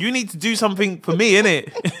 You need to do something for me,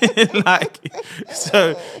 innit? Like,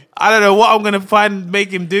 so I don't know what I'm going to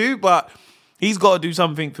make him do, but he's got to do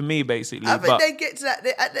something for me, basically. I think they get to that,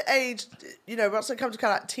 at the age, once they come to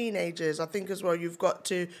kind of like teenagers, I think as well, you've got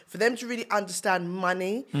to, for them to really understand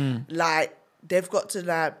money, like, they've got to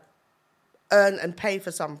like, earn and pay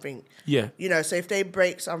for something. Yeah. So if they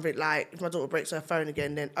break something, like if my daughter breaks her phone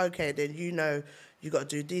again, then okay, then you got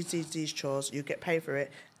to do these chores, you get paid for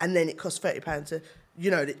it, and then it costs £30 to,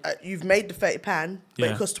 you've made the £30, but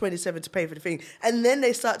it costs £27 to pay for the thing. And then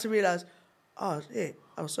they start to realise, oh, shit,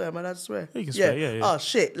 oh, sorry, am I allowed to swear? You can swear, yeah. Oh,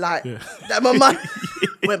 shit, like, that my money,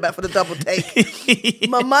 went back for the double take.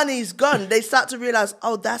 My money's gone. They start to realise,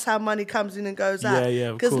 oh, that's how money comes in and goes out.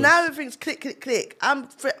 Yeah, because now everything's click, click, click.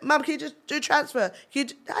 Mum, can you just do transfer? How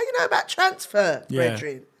you know about transfer,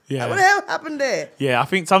 brethren? Yeah. Like, what the hell happened there? Yeah, I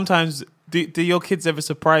think sometimes, do your kids ever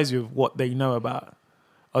surprise you with what they know about?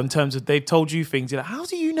 In terms of they've told you things, you're like, how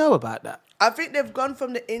do you know about that? I think they've gone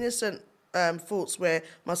from the innocent thoughts where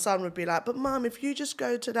my son would be like, but Mum, if you just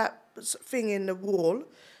go to that thing in the wall,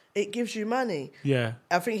 it gives you money. Yeah.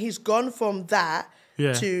 I think he's gone from that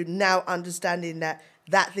to now understanding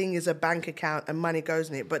that thing is a bank account and money goes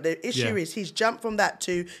in it. But the issue is he's jumped from that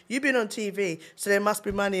to, you've been on TV, so there must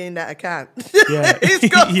be money in that account. Yeah. He's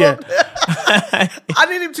gone from I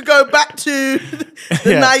need him to go back to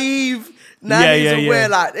the naive aware,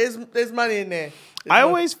 like, there's money in there. I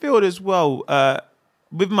always feel as well,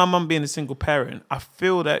 with my mum being a single parent, I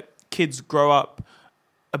feel that kids grow up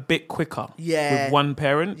a bit quicker with one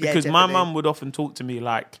parent. Because my mum would often talk to me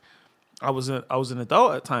like I was an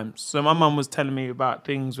adult at times. So my mum was telling me about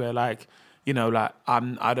things where like, like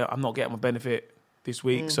I'm not getting my benefit this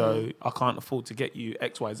week, so I can't afford to get you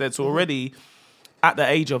X, Y, Z. So already at the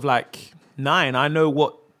age of like 9, I know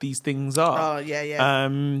what these things are. Oh, yeah.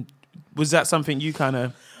 Was that something you kind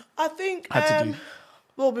of I think had to do?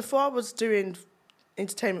 Well, before I was doing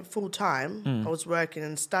entertainment full time, I was working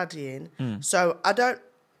and studying. So I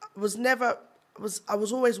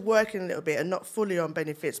was always working a little bit and not fully on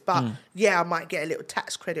benefits, but I might get a little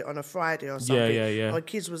tax credit on a Friday or something. Yeah. My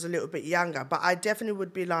kids was a little bit younger, but I definitely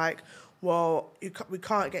would be like, well, we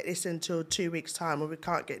can't get this until 2 weeks' time, or we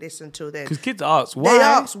can't get this until then. Because kids ask why. They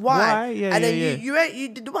ask why. Yeah, and then you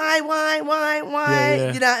did why?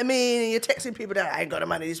 Yeah. You know what I mean? And you're texting people that I ain't got the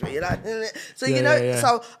money this week. You're like, so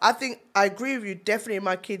So I think I agree with you. Definitely,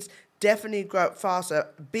 my kids definitely grow up faster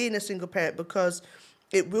being a single parent, because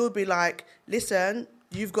it will be like, listen,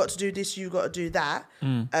 you've got to do this, you've got to do that.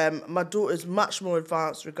 My daughter's much more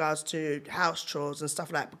advanced regards to house chores and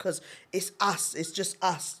stuff like that, because it's us. It's just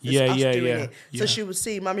us. It's us doing it. So she will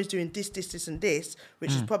see mummy's doing this, and this,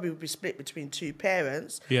 which is probably would be split between 2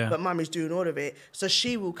 parents. Yeah. But mummy's doing all of it. So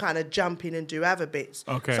she will kind of jump in and do other bits.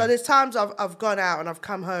 Okay. So there's times I've gone out and I've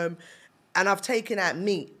come home and I've taken out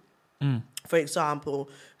meat, for example,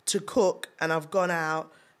 to cook, and I've gone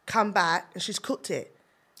out, come back, and she's cooked it.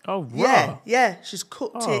 Oh, wow. Yeah, she's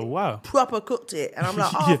cooked it. Oh, wow. Proper cooked it. And I'm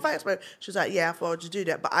like, thanks, babe. She was like, I thought you'd do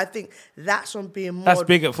that. But I think that's on being more... That's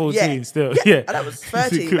big at 14 still. Yeah. And that was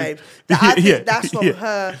 13, babe. I think that's from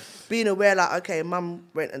her being aware, like, okay, mum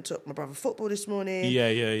went and took my brother football this morning. Yeah.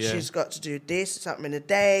 She's got to do this, something in the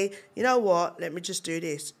day. You know what? Let me just do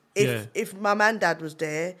this. If mum and dad was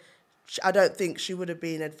there, I don't think she would have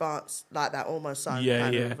been advanced like that, almost kind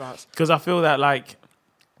of advanced. Because I feel that, like,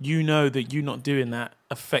 that you not doing that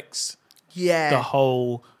affects the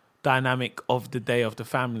whole dynamic of the day of the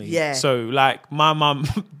family. Yeah. So, like, my mum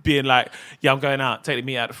being like, I'm going out, take the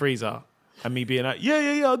meat out of the freezer. And me being like,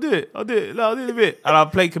 I'll do it. I'll do it a bit. And I'll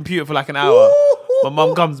play computer for like an hour. My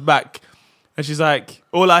mum comes back and she's like,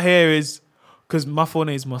 all I hear is, because my phone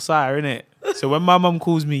is Messiah, innit? So when my mum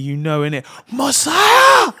calls me, innit?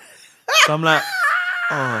 Messiah! So I'm like,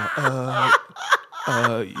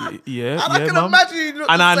 yeah, I can imagine you look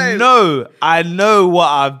and the same. I know what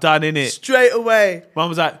I've done in it. Straight away. Mum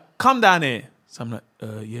was like, come down here. So I'm like,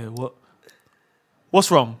 what?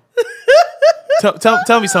 What's wrong?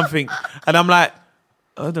 tell me something. And I'm like,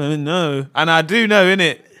 I don't know. And I do know,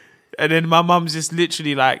 innit? And then my mum's just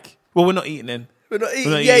literally like, well, we're not eating then. We're not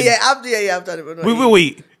eating. I've done it. We will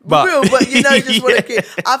eat. We will, but you just want to keep.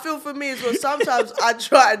 I feel for me as well, sometimes I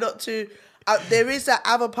try not to. there is that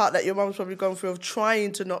other part that your mum's probably gone through of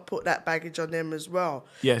trying to not put that baggage on them as well.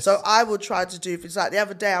 Yes. So I would try to do, if it's like the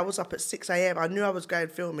other day I was up at 6 a.m. I knew I was going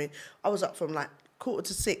filming. I was up from like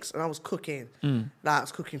 5:45 and I was cooking. Like I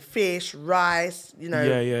was cooking fish, rice, you know.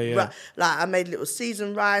 Yeah. Like I made little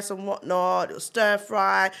seasoned rice and whatnot, little stir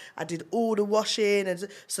fry. I did all the washing, and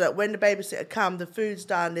so that when the babysitter comes, the food's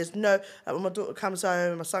done. There's no, like when my daughter comes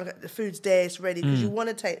home, my son, the food's there, it's ready. Because you want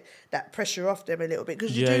to take that pressure off them a little bit,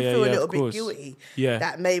 because you do feel a little bit guilty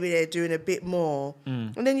that maybe they're doing a bit more.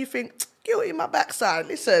 And then you think, guilty my backside.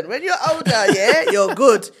 Listen, when you're older, you're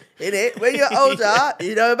good, innit? When you're older,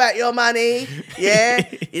 you know about your money,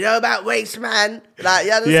 you know about waste man. Like,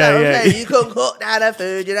 you understand what I'm saying? You can cook down the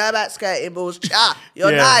food, you know about skating balls.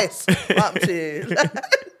 You're nice. Up to you.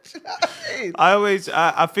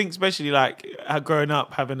 I think especially like growing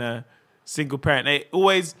up, having a single parent,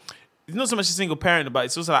 it's not so much a single parent, but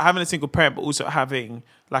it's also like having a single parent, but also having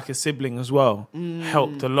like a sibling as well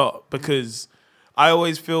helped a lot, because I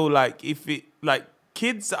always feel like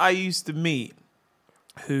kids I used to meet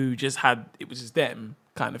who just had, it was just them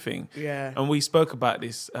kind of thing. Yeah. And we spoke about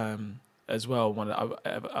this as well, one of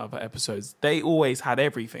the other episodes. They always had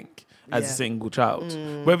everything as a single child.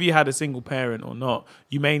 Whether you had a single parent or not,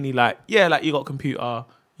 you mainly you got computer,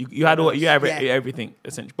 you had everything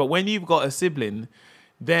essentially. But when you've got a sibling,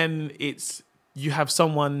 then you have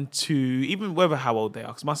someone to, even whether how old they are,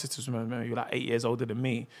 because my sisters remember you're like 8 years older than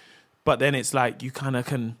me. But then it's like you kind of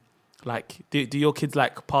can, like, do your kids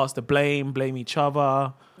like pass the blame each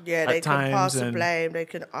other? Yeah, they can pass the blame. They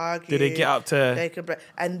can argue. Do they get up to? They can,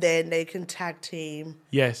 and then they can tag team.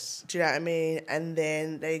 Yes. Do you know what I mean? And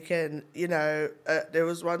then they can, there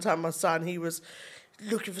was one time my son, he was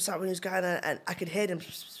looking for something, he was going on, and I could hear him.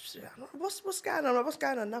 What's going on? What's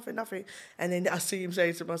going on? Nothing. And then I see him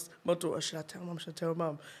say to my daughter, "Should I tell mum? Should I tell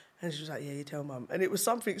mum?" And she was like, "Yeah, you tell mum." And it was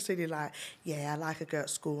something silly like, "Yeah, I like a girl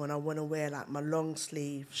at school and I want to wear like my long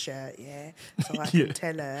sleeve shirt, so I can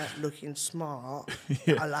tell her looking smart,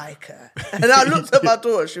 I like her." And I looked at my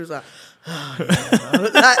daughter, she was like, "Oh, yeah."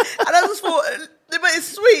 And I just thought, but it's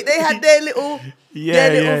sweet. They had their little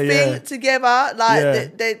thing together,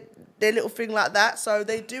 like their little thing like that. So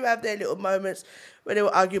they do have their little moments where they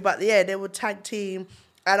will argue, but they will tag team.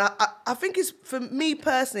 And I think it's, for me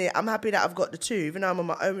personally, I'm happy that I've got the two, even though I'm on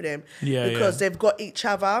my own with them, because they've got each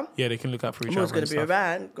other. Yeah, they can look out for each other. I'm always going to be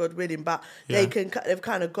around, God willing, but they've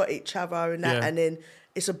kind of got each other and that, and then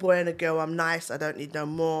it's a boy and a girl. I'm nice. I don't need no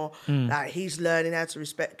more. Like, he's learning how to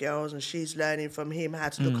respect girls, and she's learning from him how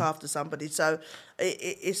to look after somebody. So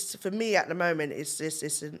it's, for me at the moment, it's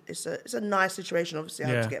a nice situation. Obviously, I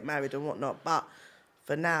have to get married and whatnot, but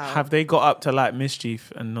for now, have they got up to like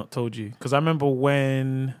mischief and not told you? Because I remember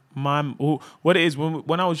when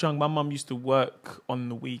when I was young, my mum used to work on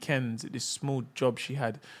the weekends at this small job she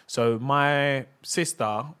had. So my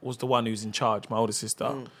sister was the one who's in charge, my older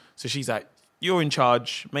sister. So she's like, "You're in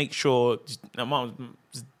charge. Make sure, mum,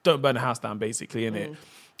 don't burn the house down, basically, innit?"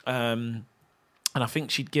 And I think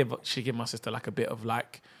she'd give my sister like a bit of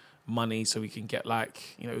like money so we can get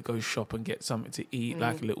like, go shop and get something to eat,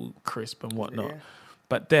 like a little crisp and whatnot. Yeah.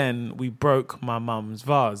 But then we broke my mum's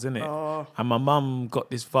vase, innit? Oh. And my mum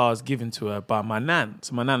got this vase given to her by my nan.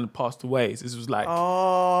 So my nan passed away. So this was like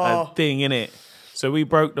a thing, innit? So we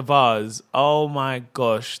broke the vase. Oh my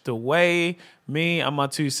gosh. The way me and my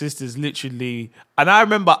two sisters literally... And I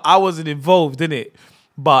remember I wasn't involved, innit?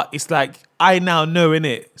 But it's like, I now know,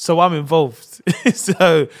 innit? So I'm involved.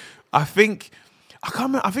 So I think... I can't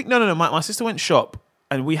remember. I think, no. My sister went shop.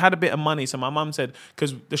 And we had a bit of money, so my mum said,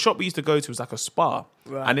 because the shop we used to go to was like a spa.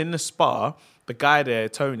 Right. And in the spa, the guy there,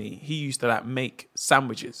 Tony, he used to like make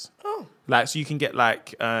sandwiches. Oh. Like, so you can get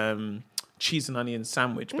like cheese and onion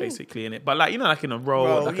sandwich basically in it. But like, like in a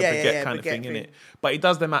roll like a baguette kind of thing in it. But he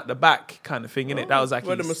does them at the back kind of thing in it. That was like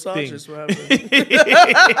his massages thing.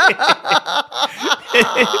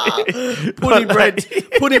 Were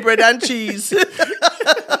Puddy bread and cheese.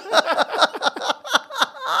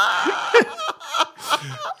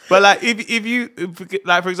 But like, if you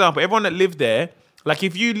like, for example, everyone that lived there, like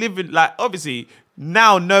if you live in, like, obviously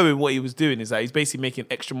now knowing what he was doing is that he's basically making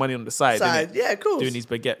extra money on the side. Yeah, cool. Doing these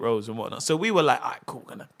baguette rolls and whatnot. So we were like, all right, cool,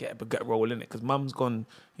 gonna get a baguette roll in it because mum's gone,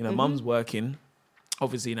 mum's working.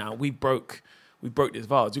 Obviously now we broke this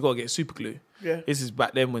vase. We gotta get super glue. Yeah. This is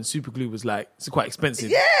back then when super glue was like, it's quite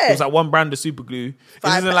expensive. Yeah. It was like one brand of super glue.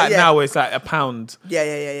 This isn't like now where it's like £1.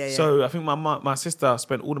 Yeah. So I think my sister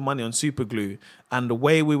spent all the money on super glue, and the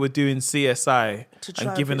way we were doing CSI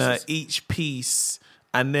and giving her each piece,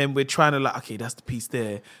 and then we're trying to like, okay, that's the piece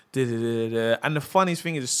there. And the funniest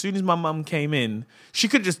thing is, as soon as my mum came in, she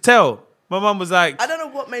could just tell My mum was like, I don't know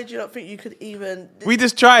what made you not think you could even. We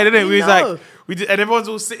just tried, didn't it? We was No. like, and everyone's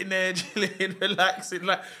all sitting there, chilling, relaxing,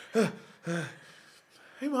 like, hey,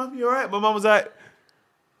 mum, you all right? My mum was like,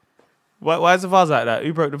 why is the vase like that?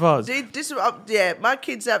 Who broke the vase? My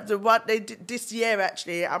kids have the one they did this year.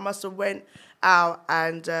 Actually, I must have went out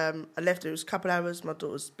and I left. It was a couple hours. My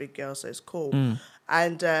daughter's a big girl, so it's cool.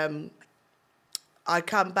 And I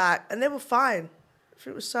come back and they were fine.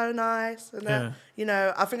 It was so nice, and you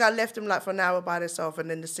know, I think I left them like for an hour by themselves, and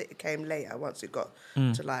then the sitter came later once it got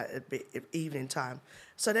to like a bit evening time.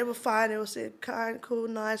 So they were fine. They were sitting kind, cool,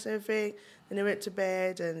 nice, and everything. And they went to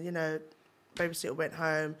bed, and you know, babysitter went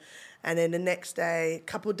home. And then the next day, a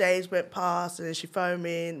couple of days went past, and then she phoned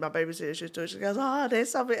me. And my babysitter, she goes, "Oh, there's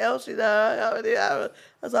something else, you know." I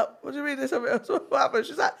was like, "What do you mean there's something else? What happened?"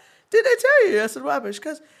 She's like, "Did they tell you?" I said, "What happened?" She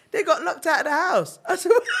goes, "They got locked out of the house." I said,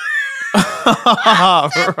 "What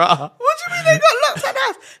do you mean they got locked out of the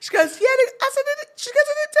house?" She goes, "Yeah." She goes,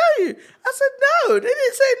 "I didn't tell you." I said, "No, they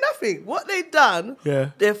didn't say nothing. What they done?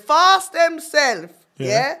 They fast themselves,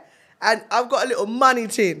 And I've got a little money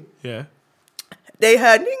tin. They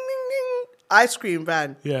heard ding, ding, ding, ice cream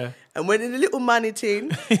van. And went in the little money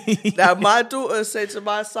tin. Now, my daughter said to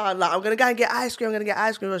my son, like, "I'm going to go and get ice cream. I'm going to get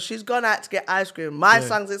ice cream." Well, she's gone out to get ice cream. My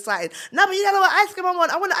son's excited. "No, but you don't know what ice cream I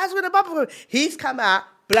want. I want the ice cream in the bubble room." He's come out.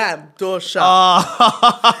 Blam. Door shut.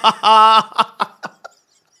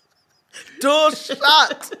 Door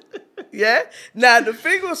shut. Yeah. Now, the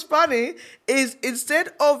thing was funny is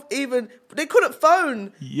instead of even... They couldn't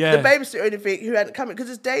phone the babysitter or anything who hadn't come in because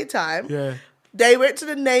it's daytime. They went to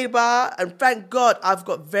the neighbour, and thank God I've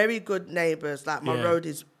got very good neighbours. Like, my road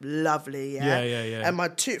is lovely, And my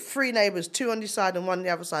three neighbours, two on this side and one on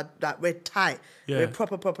the other side, like, we're tight. We're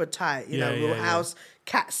proper tight. You know, real house,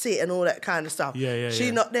 cat sit and all that kind of stuff.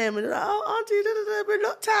 She knocked them and, "Oh, auntie, we're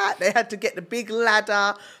not tight." They had to get the big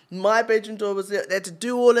ladder. My bedroom door was there. They had to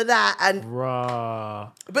do all of that. And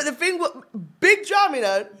But the thing was, big drama, you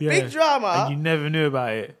know, big drama. And you never knew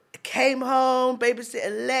about it. Came home,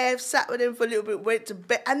 babysitter left, sat with him for a little bit, went to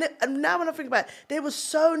bed. And now when I think about it, they were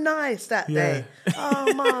so nice that day.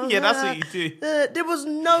 Oh, Mum. That's what you do. There was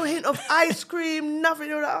no hint of ice cream, nothing.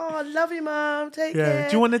 They were like, "Oh, I love you, Mum. Take care.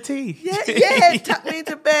 Do you want a tea?" Tuck me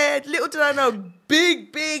into bed. Little did I know,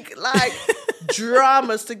 big, like,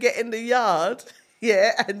 dramas to get in the yard.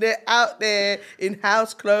 And they're out there in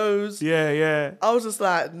house clothes. I was just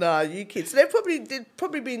like, "Nah, you kids." So they've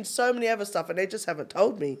probably been so many other stuff, and they just haven't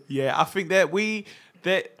told me. I think that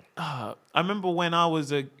I remember when I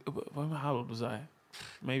was how old was I?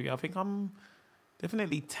 I think I'm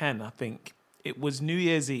definitely 10. I think it was New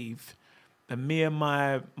Year's Eve, and me and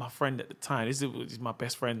my friend at the time. This is my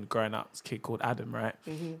best friend growing up. This kid called Adam, right?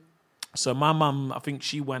 So my mum, I think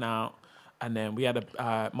she went out. And then we had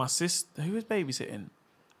my sister, who was babysitting?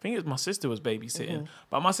 I think it was my sister was babysitting.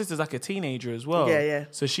 But my sister's like a teenager as well.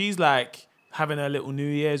 So she's like having her little New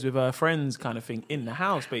Year's with her friends kind of thing in the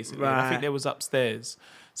house, basically. And I think they was upstairs.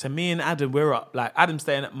 So me and Adam, we're up. Like, Adam's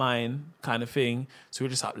staying at mine kind of thing. So we're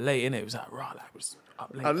just up late, innit? It was like, right, like, we're just up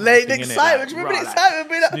late. Late excitement. Do you remember the excitement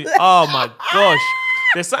being up late? Oh, my gosh.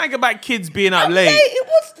 There's something about kids being up late. It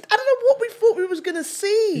was, I don't know what we thought we was going to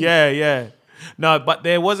see. No, but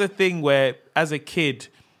there was a thing where, as a kid,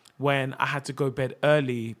 when I had to go bed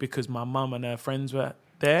early because my mum and her friends were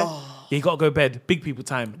there, you got to go to bed. Big people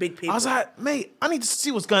time. Big people. I was like, "Mate, I need to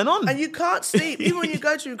see what's going on." And you can't sleep, even when you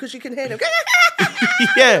go to them, because you can hear them.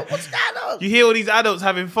 What's going on? You hear all these adults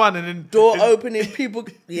having fun, and then door opening, people.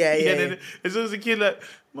 Then as soon as a kid like,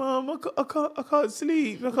 "Mum, I can't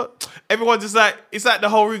sleep. I can't." Everyone's just like, it's like the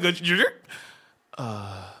whole room goes.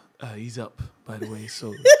 He's up, by the way.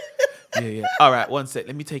 So. All right, one sec.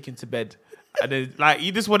 Let me take him to bed. And then, like,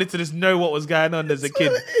 you just wanted to just know what was going on as a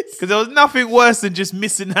kid, because there was nothing worse than just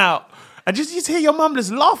missing out. And just hear your mum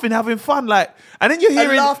just laughing, having fun, like, and then you're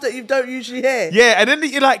hearing laugh that you don't usually hear. And then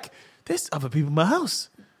you're like, "There's other people in my house."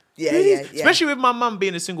 Especially with my mum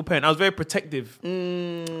being a single parent, I was very protective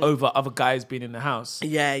over other guys being in the house.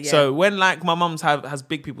 So when like my mum's has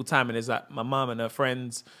big people time, and there's like my mum and her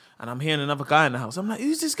friends, and I'm hearing another guy in the house, I'm like,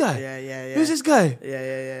 "Who's this guy? Who's this guy?"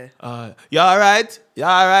 You all right? You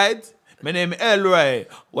all right? My name is Elroy.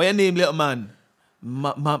 What your name, little man?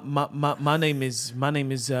 My name is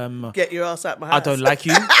Get your ass out my house. I don't like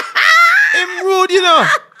you. I'm rude, you know.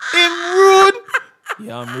 I'm rude.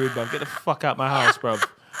 Yeah, I'm rude, bro. Get the fuck out my house, bro.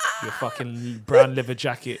 Your fucking brown leather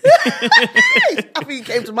jacket. I think you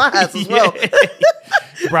came to my house as well.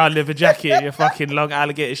 Brown leather jacket, your fucking long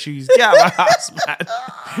alligator shoes. Get out of my house, man.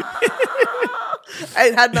 I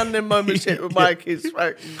ain't had none of them moments yet with my kids.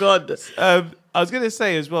 Thank God. I was gonna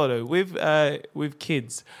say as well though, with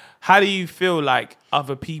kids, how do you feel like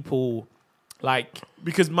other people Like,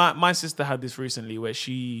 because my sister had this recently where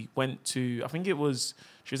she went to, I think she was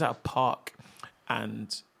at a park,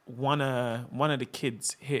 and one of the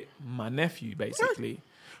kids hit my nephew, basically.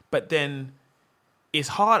 But then it's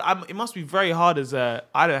hard. It must be very hard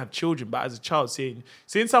I don't have children, but as a child, seeing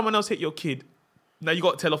someone else hit your kid, now you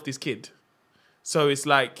got to tell off this kid. So it's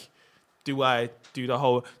like, do I do the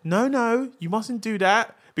whole, no, you mustn't do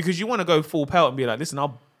that? Because you want to go full pelt and be like, listen,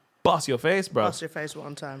 I'll bust your face, bro. Bust your face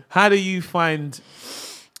one time. How do you find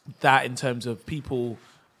that in terms of people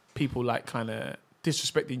like kind of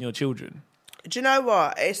disrespecting your children? Do you know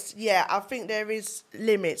what? I think there is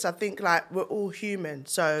limits. I think like we're all human.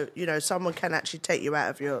 So, someone can actually take you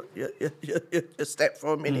out of your step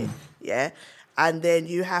for a minute. Yeah. And then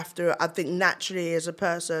you have to, I think naturally as a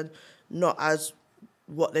person, not as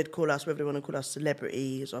what they'd call us, whether they want to call us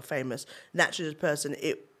celebrities or famous, naturally as a person,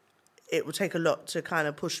 it will take a lot to kind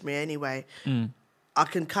of push me anyway. I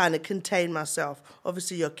can kind of contain myself.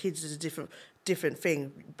 Obviously, your kids is a different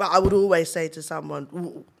thing, but I would always say to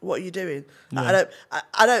someone, "What are you doing?" Yeah.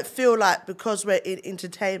 I don't feel like because we're in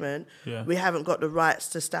entertainment, we haven't got the rights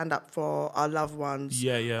to stand up for our loved ones.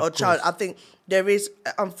 Or child. I think there is,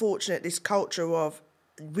 unfortunately, this culture of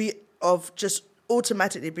just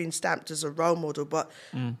automatically being stamped as a role model, but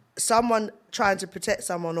someone trying to protect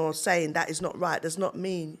someone or saying that is not right does not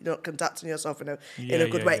mean you're not conducting yourself in a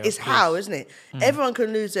good way. It's how, isn't it? Everyone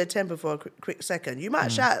can lose their temper for a quick second. You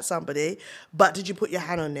might shout at somebody, but did you put your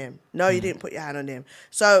hand on them? No, you didn't put your hand on them.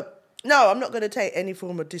 So, no, I'm not going to take any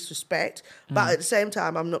form of disrespect, but at the same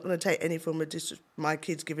time, I'm not going to take any form of my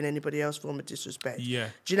kids giving anybody else form of disrespect. Yeah.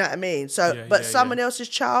 Do you know what I mean? So, someone else's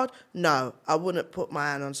child, no, I wouldn't put my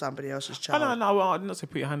hand on somebody else's child. No, I did not say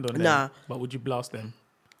put your hand on them. No. But would you blast them?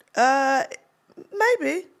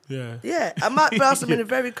 Maybe. Yeah. I might blast them in a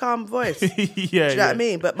very calm voice. Do you know what I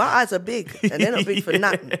mean? But my eyes are big, and they're not big for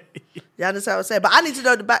nothing. You understand what I'm saying? But I need to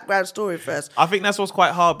know the background story first. I think that's what's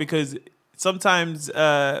quite hard because sometimes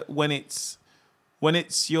when it's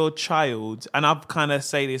your child, and I've kind of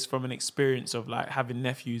say this from an experience of like having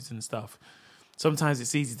nephews and stuff. Sometimes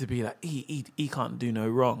it's easy to be like, he can't do no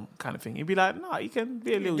wrong kind of thing. You'd be like, no, he can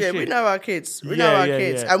be a little shit. Yeah, we know our kids. We know our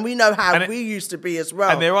kids. And we know how we used to be as well.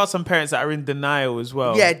 And there are some parents that are in denial as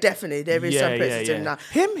well. Yeah, definitely. There is some parents in denial.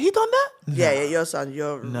 He done that? Yeah, your son,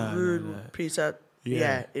 your rude piece of...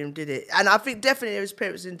 Yeah, him did it. And I think definitely there was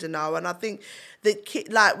parents in denial. And I think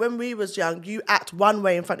that like when we was young, you act one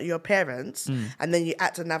way in front of your parents and then you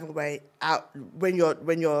act another way out when you're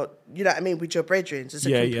you know what I mean, with your brethren. It's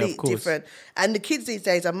a complete different. And the kids these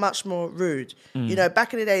days are much more rude.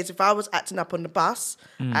 Back in the days, if I was acting up on the bus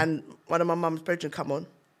and one of my mum's brethren come on,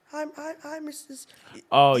 Hi, Mrs.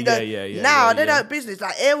 Oh, Now they don't business.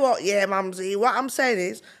 Like, what? Yeah, mumsy. What I'm saying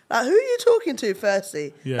is, like, who are you talking to,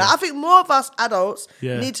 firstly? Yeah. Like, I think more of us adults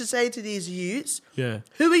need to say to these youths, who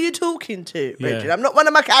are you talking to, Bridget? I'm not one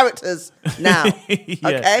of my characters now,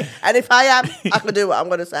 okay? And if I am, I can do what I'm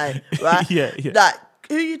going to say, right? Like,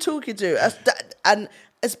 who are you talking to? And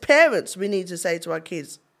as parents, we need to say to our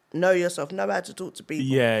kids, know yourself, know how to talk to people.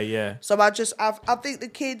 Yeah. So I think the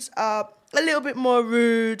kids are a little bit more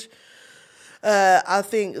rude. I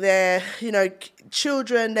think they're,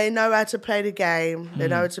 children, they know how to play the game. They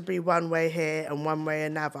know how to be one way here and one way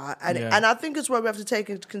another. And I think as well we have to take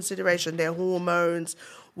into consideration their hormones,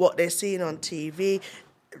 what they're seeing on TV.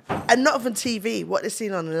 And not even TV, what they're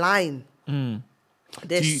seeing online.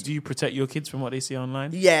 Do you protect your kids from what they see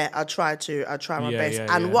online? Yeah, I try to. I try my best.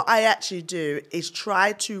 And what I actually do is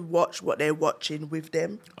try to watch what they're watching with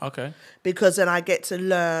them. Okay. Because then I get to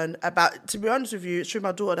learn about, to be honest with you, it's through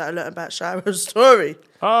my daughter that I learned about Shira's story.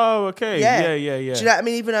 Oh, okay. Yeah. Do you know what I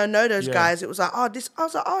mean? Even though I know those guys, it was like, I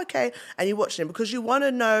was like, okay. And you watch them because you want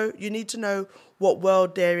to know, you need to know what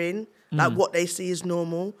world they're in. Like what they see as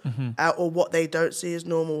normal or what they don't see as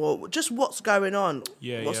normal or just what's going on.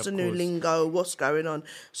 What's the new lingo, what's going on.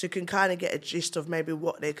 So you can kind of get a gist of maybe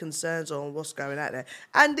what their concerns are and what's going out there.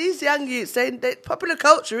 And these young youths, they popular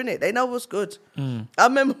culture, innit? They know what's good. I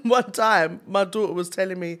remember one time my daughter was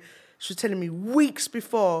telling me weeks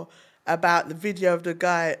before about the video of the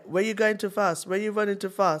guy, where you going too fast? Where you running too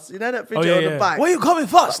fast? You know that video on the bike? Where you coming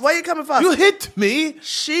fast? Where you coming fast? You hit me.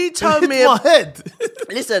 She told me... my head.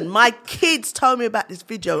 Listen, my kids told me about this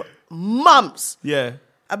video months. Yeah.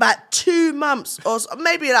 About 2 months or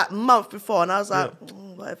maybe like a month before. And I was like,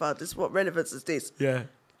 whatever, what relevance is this? Yeah.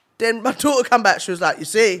 Then my daughter come back, she was like, you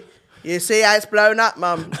see how it's blown up,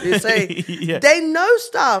 Mum. You see? They know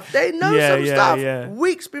stuff. They know some stuff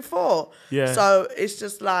weeks before. Yeah. So it's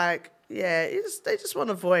just like, they just want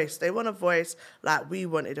a voice. They want a voice like we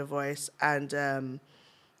wanted a voice. And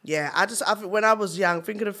Yeah, I think when I was young,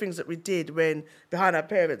 thinking of things that we did when behind our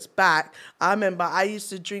parents' back, I remember I used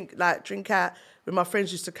to drink out when my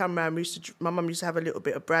friends used to come around. My mum used to have a little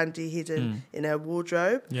bit of brandy hidden in her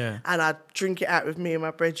wardrobe, and I'd drink it out with me and my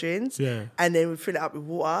brethren, and then we'd fill it up with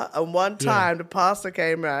water. And one time the pastor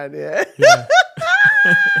came round,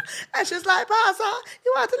 and she's like, Pastor,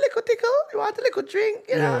 you want a little tickle? You want a little drink?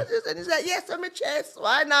 You know? And he's like, yes, on my chest.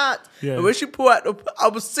 Why not? Yeah. And when she poured out, I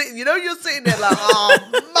was sitting, you're sitting there like,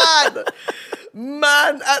 oh,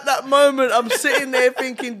 man, at that moment, I'm sitting there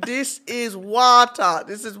thinking, this is water.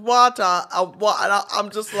 This is water. I'm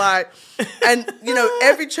just like, and,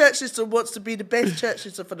 every church sister wants to be the best church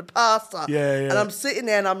sister for the pastor. And I'm sitting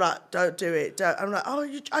there and I'm like, don't do it. I'm like,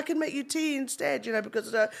 I can make you tea instead,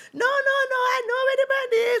 because no, I know where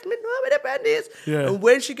the brand is. And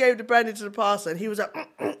when she gave the brandy to the pastor and he was like,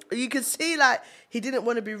 you could see like he didn't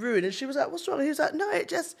want to be rude. And she was like, what's wrong? And he was like, no,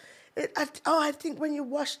 I think when you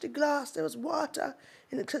washed the glass, there was water,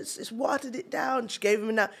 and it's watered it down. She gave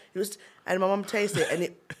him that. And my mum tasted it, and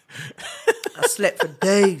I slept for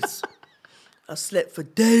days.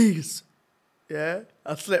 Yeah,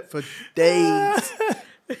 I slept for days.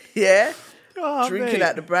 Yeah, drinking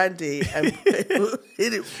out the brandy and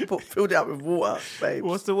filled it up with water, babe.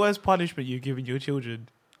 What's the worst punishment you've given your children?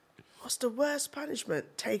 What's the worst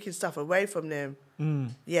punishment? Taking stuff away from them.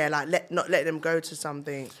 Yeah, like not let them go to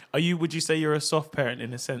something. Would you say you're a soft parent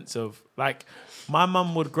in the sense of like, my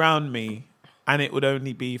mum would ground me, and it would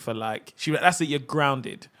only be for like that's it. You're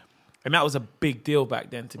grounded, and that was a big deal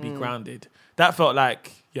back then to be grounded. That felt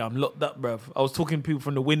like I'm locked up, bruv. I was talking to people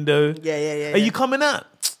from the window. Yeah. Are you coming out?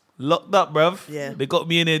 Locked up, bruv. Yeah. They got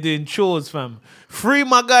me in there doing chores, fam. Free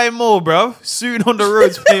my guy more, bruv. Soon on the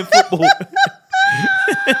roads playing football.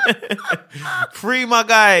 Free my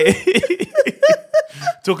guy.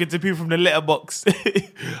 Talking to people from the letterbox.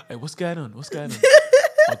 Hey, what's going on?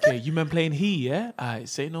 Okay, you man playing yeah? Alright,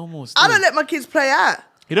 say no more. I don't let my kids play out.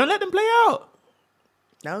 You don't let them play out?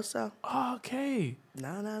 No, sir. Oh, okay.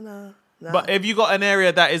 No. But have you got an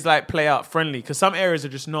area that is like play out friendly? Because some areas are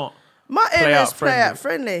just not. My area is play out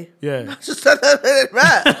friendly. Yeah. Just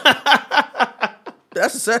right.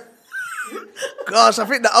 That's so. Gosh, I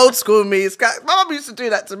think the old school me is. My mum used to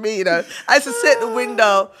do that to me, I used to sit at the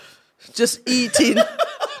window, just eating.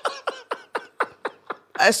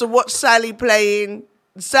 I used to watch Sally playing.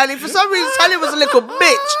 Sally, for some reason, Sally was a little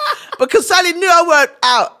bitch because Sally knew I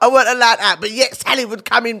weren't allowed out. But yet Sally would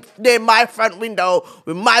come in near my front window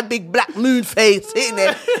with my big black moon face, sitting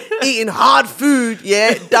there eating hard food,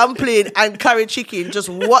 dumpling and curry chicken, just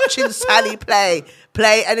watching Sally play,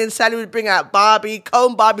 and then Sally would bring out Barbie,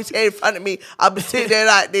 comb Barbie's hair in front of me. I'd be sitting there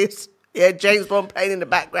like this. Yeah, James Bond playing in the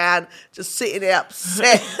background, just sitting there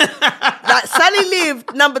upset. Like Sally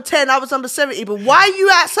lived number 10, I was number 70, but why are you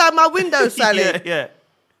outside my window, Sally? Yeah.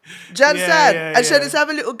 Do you understand? And so this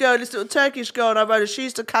other little girl, this little Turkish girl on our road, she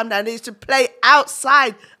used to come down, they used to play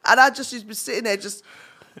outside, and I just used to be sitting there just...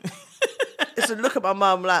 used to look at my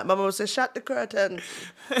mum like, my mum would say, shut the curtain.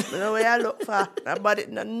 You know where I look for?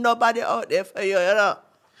 Nobody out there for you,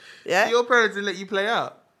 Yeah? Your parents didn't let you play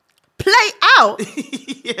out? Play out?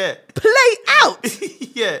 Yeah. Play out?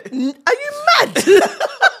 Yeah. Are you mad? Play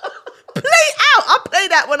out? I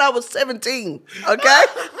played that when I was 17, okay?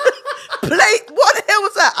 What the hell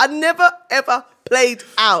was that? I never, ever played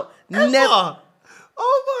out. Ever? Never.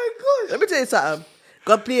 Oh my gosh. Let me tell you something.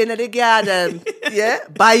 Go play in the garden,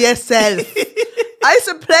 by yourself. I used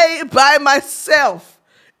to play by myself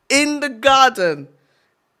in the garden,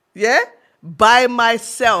 by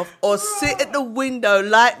myself, or sit at the window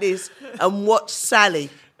like this and watch Sally.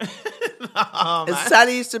 And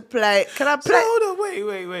Sally used to play. Can I play? So, hold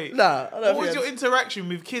on, wait. No. What was your interaction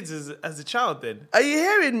with kids as a child then? Are you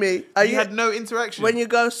hearing me? You had no interaction? When you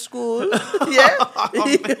go to school,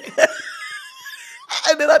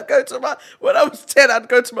 And then I'd go to when I was 10, I'd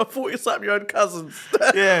go to my 40-something-year-old cousins.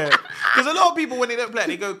 Yeah. Because a lot of people, when they don't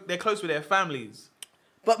play, they're close with their families.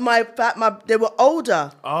 But they were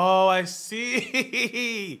older. Oh, I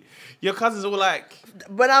see. Your cousins were like...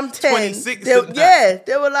 When I'm 10, 26.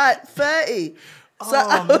 they were like 30.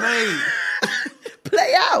 So mate.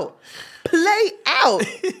 Play out.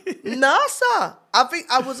 No, sir. I think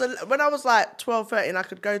when I was like 12, 13, I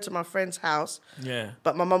could go to my friend's house. Yeah.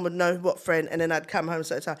 But my mum would know what friend, and then I'd come home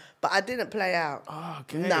certain time. But I didn't play out. Oh,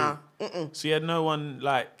 okay. Nah. So you had no one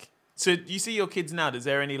like... So you see your kids now, is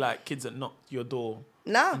there any like kids that knock your door?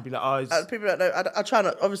 Nah. And be like, people don't know. I try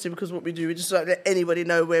not, obviously, because what we do, we just don't let anybody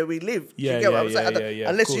know where we live. Yeah, you get what I'm saying?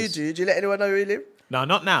 Unless you do. Do you let anyone know where you live? No,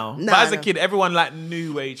 not now. But as a kid, everyone like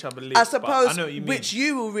knew where each other lived. I suppose, I know what you mean. which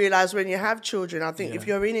you will realise when you have children. I think if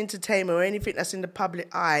you're in entertainment or anything that's in the public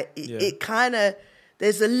eye, it kind of,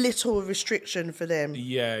 there's a little restriction for them.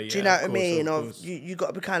 Yeah. Do you know what I mean? Of you got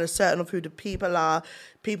to be kind of certain of who the people are.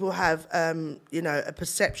 People have, a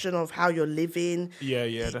perception of how you're living.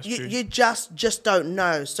 Yeah, that's true. You just don't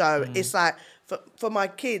know. So it's like for my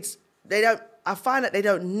kids, I find that they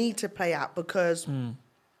don't need to play out because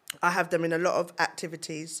I have them in a lot of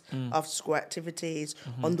activities, after school activities,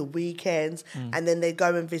 on the weekends, and then they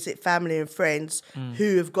go and visit family and friends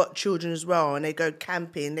who have got children as well, and they go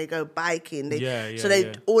camping, they go biking.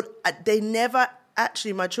 They never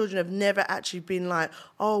actually, my children have never actually been like,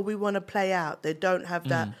 oh, we want to play out. They don't have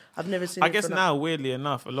that. I've never seen. I guess now, weirdly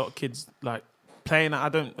enough, a lot of kids like playing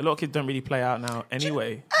out. A lot of kids don't really play out now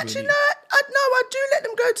anyway. Actually, really. no. I do let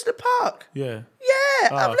them go to the park. Yeah.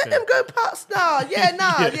 Yeah, I've let them go parks now. Yeah,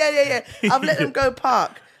 yeah. I've let them go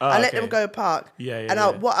park. I let them go park.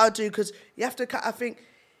 What I'll do, because you have to, I think,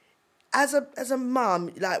 as a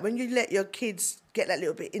mum, like when you let your kids get that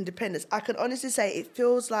little bit independence, I can honestly say it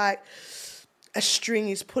feels like a string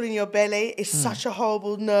is pulling your belly. It's such a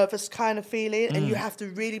horrible, nervous kind of feeling, and you have to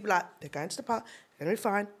really be like, they're going to the park, they're going to be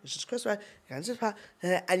fine, it's just cross the road, they're going to the park,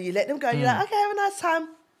 and you let them go, you're like, okay, have a nice time.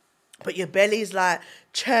 But your belly's like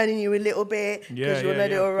churning you a little bit because you're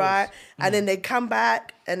already all right. And then they come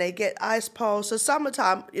back and they get ice poles. So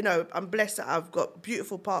summertime, I'm blessed that I've got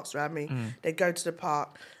beautiful parks around me. They go to the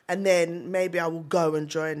park and then maybe I will go and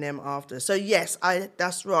join them after. So yes,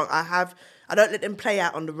 that's wrong. I don't let them play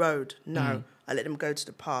out on the road. No. I let them go to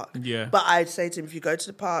the park. Yeah. But I'd say to them, if you go to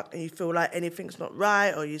the park and you feel like anything's not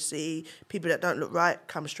right or you see people that don't look right,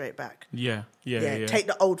 come straight back. Yeah. Take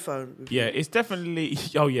the old phone. Yeah, it's definitely...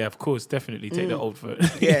 Oh, yeah, of course, definitely take the old phone.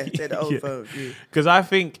 Yeah, take the old phone. Because I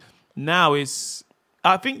think now it's...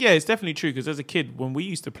 it's definitely true, because as a kid, when we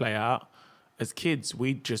used to play out, as kids,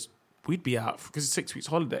 we'd be out because it's 6 weeks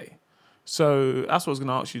holiday. So that's what I was going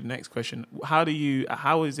to ask you the next question. How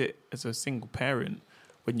is it as a single parent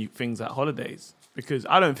when you things like holidays? Because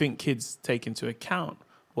I don't think kids take into account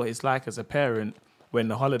what it's like as a parent when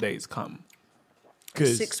the holidays come.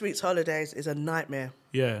 6 weeks holidays is a nightmare.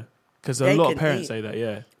 Yeah, because a lot of parents say that.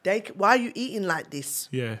 Yeah, why are you eating like this?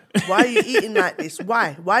 Yeah, why are you eating like this?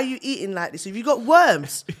 Why are you eating like this? If you got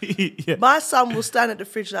worms, my son will stand at the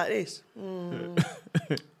fridge like this.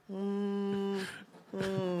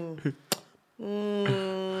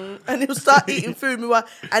 And he'll start eating food,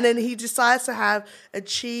 and then he decides to have a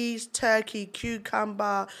cheese, turkey,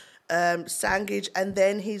 cucumber sandwich, and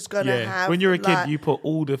then he's gonna have. When you're a kid, you put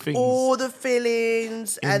all the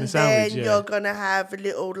fillings, and then you're gonna have a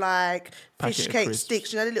little fish cake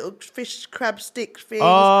sticks, the little fish crab stick things.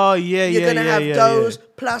 Oh yeah, you're gonna have those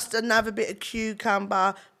plus another bit of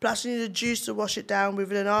cucumber, plus you need a juice to wash it down with,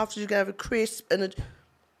 and then after you're gonna have a crisp and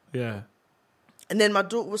yeah. And then my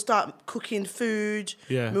daughter will start cooking food.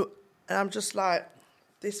 Yeah. And I'm just like,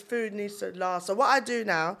 this food needs to last. So what I do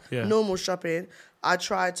now, normal shopping, I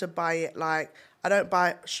try to buy it I don't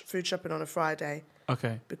buy food shopping on a Friday.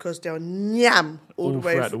 Okay. Because they'll nyam all the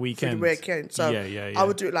way throughout the weekend. So I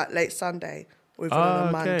would do it late Sunday or even on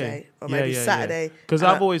a Monday or maybe Saturday. Because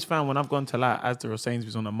I've always found when I've gone to Asda or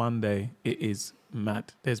Sainsbury's on a Monday, it is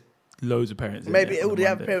mad. There's loads of parents. Maybe all the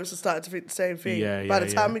other parents are starting to think the same thing. By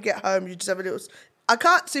the time we get home, you just have a little. I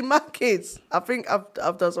can't see my kids. I think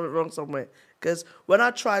I've done something wrong somewhere. Because when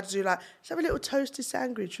I try to do just have a little toasted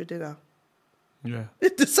sandwich for dinner. Yeah.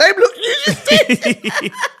 It's the same look you just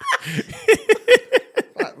did.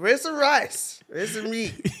 Where's the rice? Where's the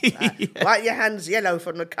meat? Why are your hands yellow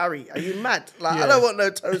from the curry? Are you mad? I don't want no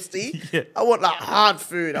toasty. I want hard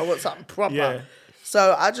food. I want something proper. Yeah.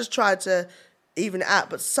 So I just try to even it out.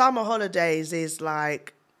 But summer holidays is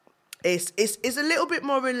it's a little bit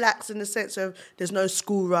more relaxed in the sense of there's no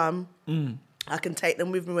school run. I can take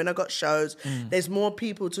them with me when I got shows. There's more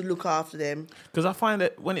people to look after them. Because I find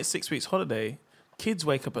that when it's 6 weeks holiday, kids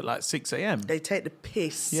wake up at 6 a.m. They take the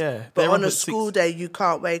piss. Yeah. But on a school day, you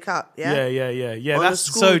can't wake up. Yeah. Yeah. That's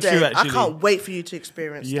so true, actually. I can't wait for you to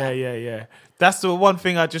experience that. Yeah. That's the one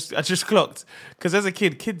thing I just clocked. Because as a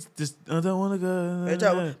kid, kids just, I don't want to go. They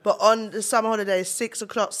don't. But on the summer holidays, 6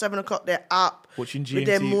 o'clock, 7 o'clock, they're up. Watching GMTV. With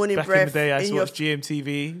their morning Back breath. in the day, I used to watch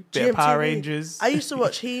GMTV, bit of Power Rangers. I used to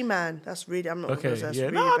watch He-Man. That's really, I'm not okay, going to say that's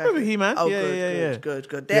really I remember He-Man. Oh, yeah,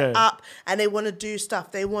 good. They're up and they want to do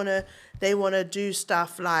stuff. They want to do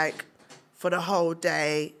stuff for the whole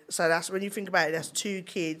day. So that's when you think about it, that's 2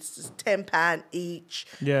 kids, it's £10 each.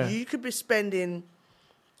 Yeah. You could be spending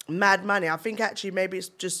mad money. I think actually maybe it's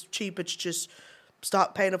just cheaper to just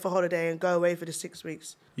start paying off a holiday and go away for the 6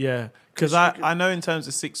 weeks. Yeah, because I know in terms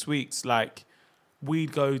of 6 weeks,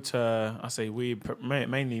 we'd go to,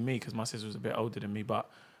 mainly me because my sister was a bit older than me, but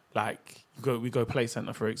like we go play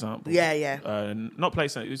centre, for example. Yeah. Not play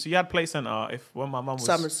centre. So you had play centre when my mum was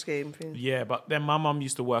summer scheme thing. Yeah, but then my mum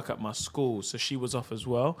used to work at my school, so she was off as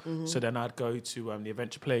well. Mm-hmm. So then I'd go to the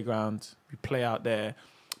adventure playground. We play out there,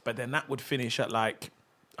 but then that would finish at like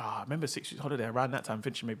I remember 6 weeks holiday around that time,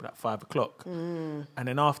 finishing maybe like 5 o'clock, and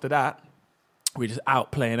then after that. We're just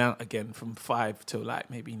out playing out again from 5 till like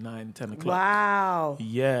maybe 9, 10 o'clock. Wow.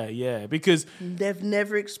 Yeah. Because they've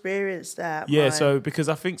never experienced that. Yeah, so because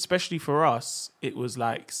I think especially for us, it was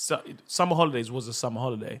like summer holidays was a summer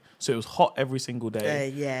holiday. So it was hot every single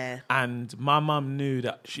day. Yeah. And my mum knew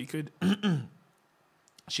that she could,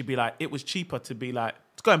 she'd be like, it was cheaper to be like,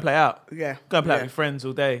 let's go and play out. Yeah. Go and play out with friends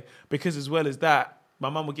all day. Because as well as that, my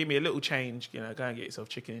mum would give me a little change, go and get yourself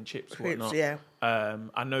chicken and chips, whatnot. Yeah.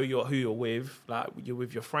 I know who you're with, like you're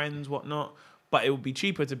with your friends, whatnot. But it would be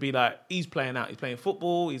cheaper to be like, he's playing out, he's playing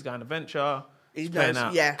football, he's going adventure, he's playing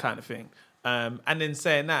out, kind of thing. And then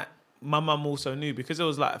saying that, my mum also knew, because there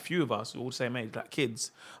was like a few of us all the same age, like kids,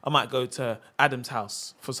 I might go to Adam's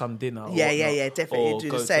house for some dinner. Yeah, definitely do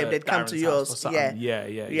the same. They'd come to yours. Yeah.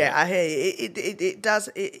 I hear you. It does.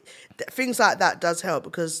 Things like that does help,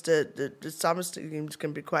 because the summer schemes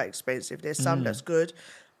can be quite expensive. There's some that's good,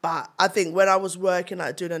 but I think when I was working,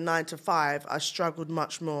 like doing a 9 to 5, I struggled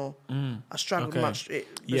much more. I struggled much.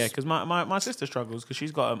 Because my sister struggles, because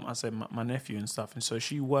she's got my nephew and stuff, and so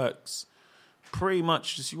she works. Pretty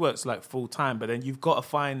much, she works like full time, but then you've got to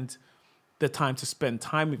find the time to spend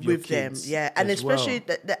time with your kids. Them, yeah, and especially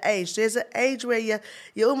the age. There's an age where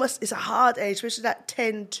you almost, it's a hard age, especially that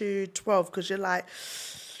 10 to 12, because you're like,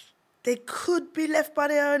 they could be left by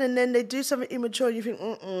their own, and then they do something immature, and you think,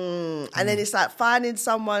 and then it's like finding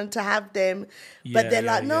someone to have them, but they're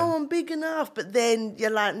like, no, I'm big enough, but then you're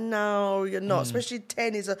like, no, you're not. Especially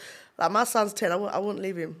 10 is like my son's 10. I wouldn't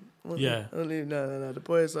leave him. No. The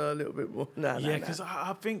boys are a little bit more. Because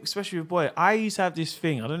I think, especially with boy, I used to have this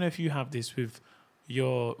thing. I don't know if you have this with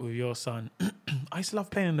your son. I used to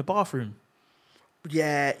love playing in the bathroom.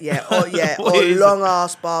 Yeah, or long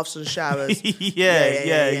ass baths and showers.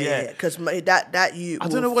 Yeah. Because that you I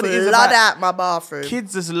don't know will what it is flood about out my bathroom.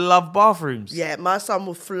 Kids just love bathrooms. Yeah, my son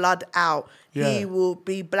will flood out. Yeah. He will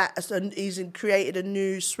be black. And he's created a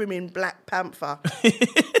new swimming Black Panther.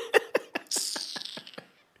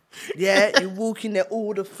 Yeah, you walk in there,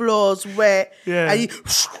 all the floors wet, and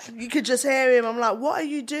you could just hear him. I'm like, what are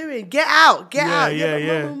you doing? Get out, get out.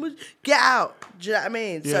 Get out. Do you know what I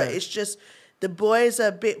mean? Yeah. So it's just, the boys are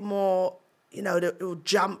a bit more, they'll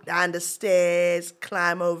jump down the stairs,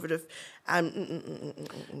 climb over the...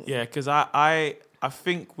 Yeah, because I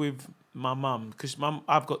think with my mum, because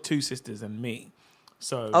I've got 2 sisters and me.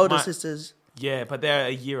 So older sisters? Yeah, but they're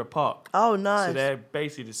a year apart. Oh, nice. So they're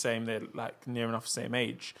basically the same. They're like near enough the same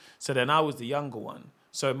age. So then I was the younger one.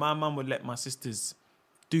 So my mum would let my sisters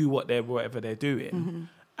do whatever they're doing.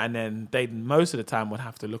 And then they most of the time would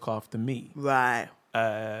have to look after me. Right.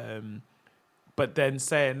 But then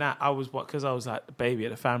saying that, because I was like the baby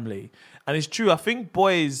of the family. And it's true, I think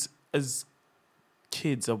boys as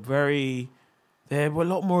kids they're a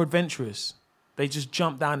lot more adventurous. They just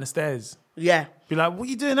jump down the stairs. Yeah. Be like, what are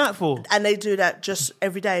you doing that for? And they do that just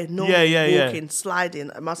every day. Normally walking, sliding.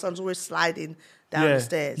 And my son's always sliding down the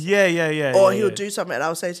stairs. Yeah. Or he'll do something and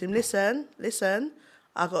I'll say to him, listen,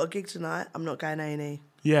 I got a gig tonight. I'm not going A&E.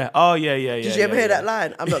 Yeah. Oh, yeah. Did you ever hear that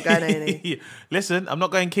line? I'm not going A&E. Listen, I'm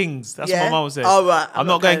not going Kings. That's what my mum said. Oh, right. I'm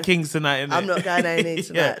not going Kings tonight. I'm not going A&E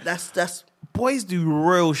tonight. That's... Boys do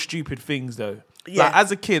real stupid things, though. Yeah. Like,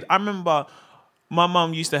 as a kid, I remember my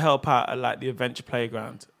mum used to help out at like the adventure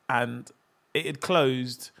playground, and it had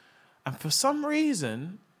closed, and for some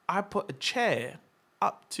reason I put a chair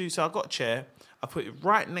so I got a chair, I put it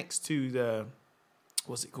right next to the,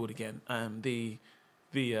 what's it called again, the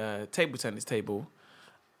table tennis table.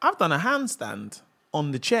 I've done a handstand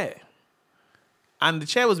on the chair, and the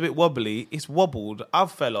chair was a bit wobbly. It's wobbled,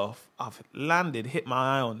 I've fell off, I've landed, hit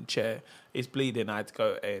my eye on the chair, it's bleeding, I had to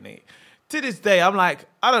go to A&E. To this day, I'm like,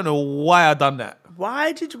 I don't know why I done that.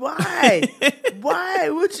 Why? Why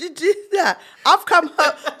would you do that? I've come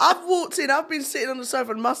home, I've walked in, I've been sitting on the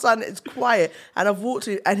sofa and my son is quiet, and I've walked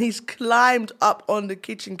in and he's climbed up on the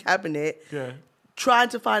kitchen cabinet, trying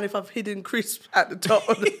to find if I've hidden crisps at the top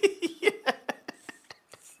of the...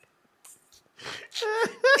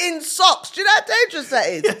 In socks. Do you know how dangerous that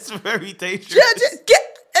is? That's very dangerous.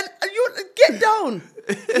 Get down.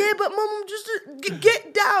 Yeah, but mum, just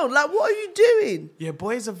get down. Like, what are you doing? Yeah,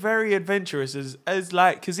 boys are very adventurous as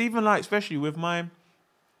like, because even like, especially with I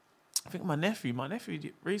think my nephew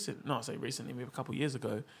recently, maybe a couple of years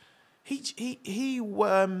ago, he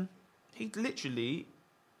literally,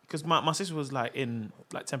 because my sister was like in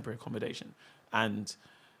like temporary accommodation, and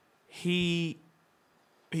his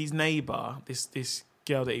neighbour, this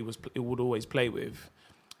girl that he would always play with,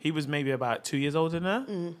 he was maybe about 2 years older than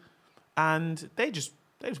her, and they just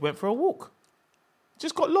went for a walk.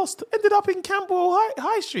 Just got lost. Ended up in Camberwell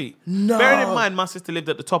High Street. No. Bearing in mind, my sister lived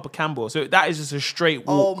at the top of Camberwell, so that is just a straight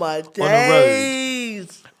walk. Oh my days. On a road.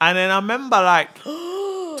 And then I remember like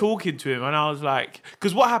talking to him, and I was like,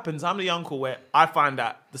 because what happens? I'm the uncle where I find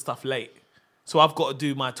out the stuff late, so I've got to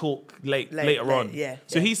do my talk later on. Yeah.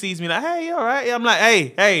 So he sees me like, hey, you all right? I'm like,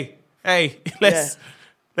 hey,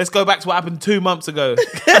 let's go back to what happened 2 months ago.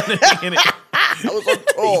 I was on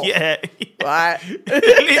tour. Yeah. Right.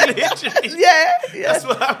 Literally. Yeah. That's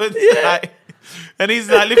what happened. Yeah. Like, and he's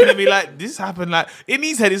like looking at me like, this happened. Like, in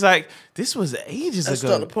his head, he's like, this was ages That's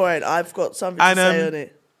ago. not the point. I've got something to say on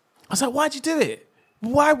it. I was like, why'd you do it?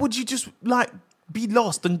 Why would you just like be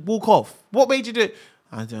lost and walk off? What made you do it?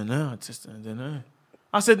 I don't know. I don't know.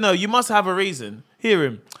 I said, no, you must have a reason. Hear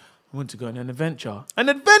him. I want to go on an adventure. An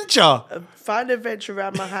adventure? Find an adventure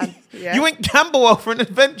around my hand. Yeah. You went Camberwell for an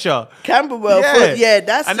adventure. Camberwell.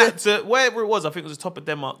 That's and that's wherever it was. I think it was the top of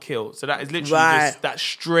Denmark Hill. So that is literally just that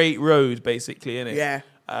straight road, basically, isn't it?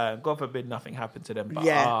 Yeah. God forbid nothing happened to them. But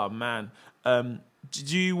yeah. Oh man,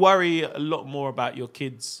 do you worry a lot more about your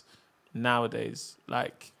kids nowadays,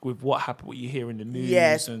 like with what happened, what you hear in the news?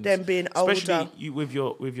 Yes, and them being older. especially you with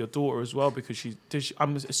your daughter as well, because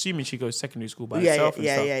I'm assuming she goes secondary school by herself.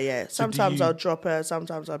 Yeah. So sometimes I'll drop her,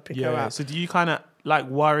 sometimes I'll pick her up. So do you kind of like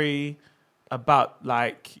worry about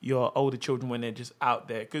like your older children when they're just out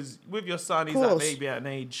there? Because with your son, he's like maybe at an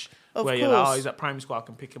age where you're like, oh, he's at primary school, I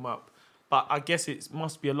can pick him up. But I guess it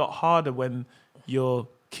must be a lot harder when your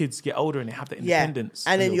kids get older and they have that independence.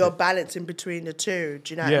 And then you're balancing between the two.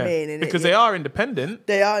 Do you know what I mean? And because they are independent.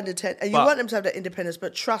 They are independent. And you want them to have that independence.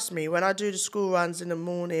 But trust me, when I do the school runs in the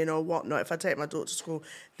morning or whatnot, if I take my daughter to school,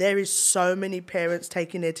 there is so many parents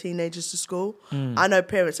taking their teenagers to school. I know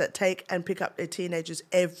parents that take and pick up their teenagers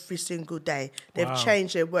every single day. They've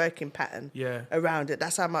changed their working pattern around it.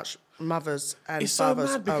 That's how much mothers and fathers so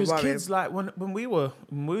mad because are worried. kids, like when we was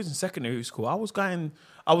in secondary school, I was going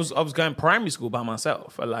primary school by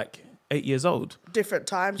myself at like 8 years old. Different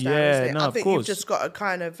times now, isn't it? I think course. You've just got to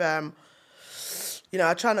kind of, I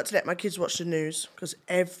try not to let my kids watch the news because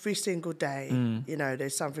every single day,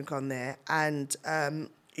 there's something on there. And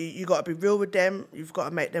you got to be real with them. You've got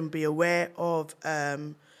to make them be aware of,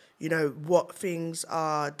 what things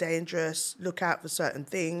are dangerous, look out for certain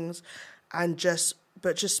things, and just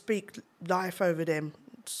speak life over them.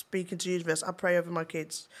 Speaking to universe, I pray over my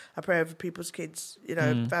kids. I pray over people's kids,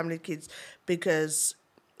 family kids, because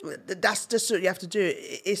that's just what you have to do.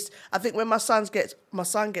 I think when my son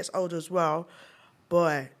gets older as well,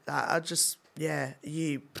 boy, I'd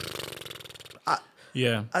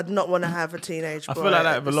not want to have a teenage boy. I feel like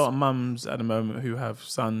that with a lot of mums at the moment who have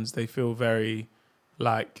sons, they feel very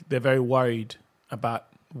like they're very worried about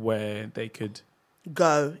where they could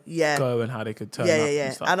go and how they could turn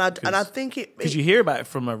up. And I think because you hear about it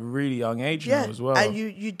from a really young age now as well.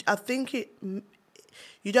 And I think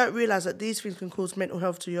you don't realise that these things can cause mental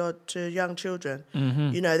health to young children.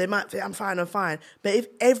 Mm-hmm. They might think I'm fine, but if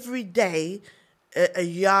every day a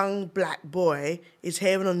young black boy is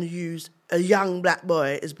hearing on the news a young black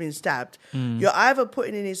boy has been stabbed, you're either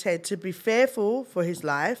putting in his head to be fearful for his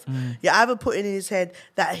life, you're either putting in his head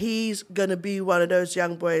that he's going to be one of those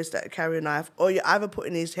young boys that carry a knife, or you're either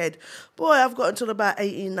putting in his head, boy, I've got until about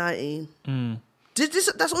 18, 19.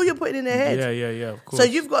 That's all you're putting in their head. Yeah, of course. So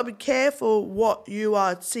you've got to be careful what you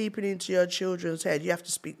are seeping into your children's head. You have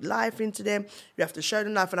to speak life into them. You have to show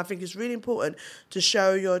them life. And I think it's really important to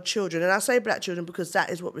show your children. And I say black children because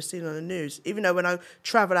that is what we're seeing on the news. Even though when I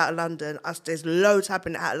travel out of London, there's loads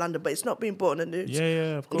happening out of London, but it's not being put on the news.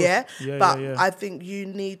 Yeah, of course. Yeah? But I think you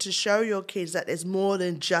need to show your kids that there's more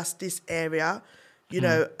than just this area.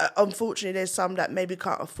 Unfortunately, there's some that maybe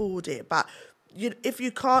can't afford it. But if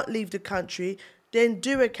you can't leave the country, then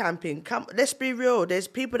do a camping. Let's be real. There's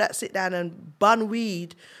people that sit down and bun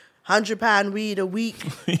weed, £100 weed a week.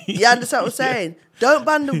 You understand what I'm saying? Don't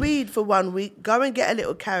bun the weed for 1 week. Go and get a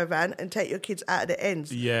little caravan and take your kids out of the ends.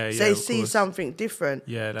 So they see something different.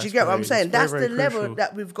 Do you get what I'm saying? That's the level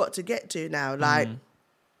that we've got to get to now. Like,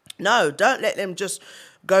 no, don't let them just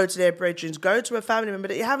go to their brethren, go to a family member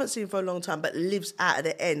that you haven't seen for a long time but lives out of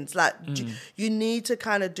the ends. Like, you need to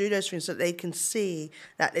kind of do those things so that they can see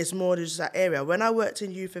that there's more than just that area. When I worked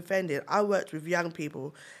in youth offending, I worked with young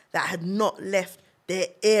people that had not left their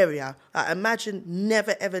area. Like, imagine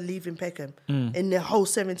never ever leaving Peckham in their whole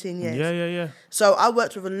 17 years. Yeah. So I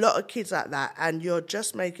worked with a lot of kids like that, and you're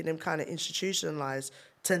just making them kind of institutionalised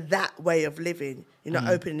to that way of living. You're not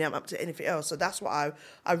opening them up to anything else. So that's what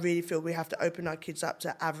I really feel we have to open our kids up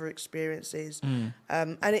to other experiences.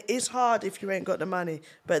 And it is hard if you ain't got the money.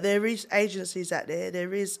 But there is agencies out there.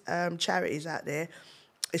 There is charities out there.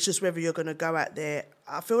 It's just whether you're going to go out there.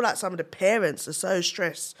 I feel like some of the parents are so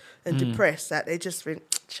stressed and depressed that they just think,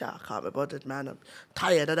 I can't be bothered, man. I'm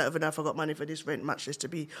tired. I don't even know if I got money for this rent, much just to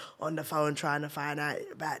be on the phone trying to find out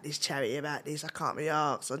about this charity, about this. I can't be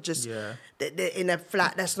asked. They're in a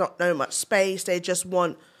flat that's not no much space. They just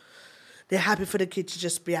they're happy for the kid to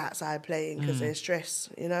just be outside playing because they're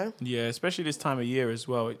stressed, you know? Yeah, especially this time of year as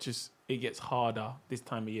well. It gets harder this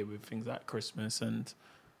time of year with things like Christmas and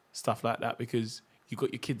stuff like that because you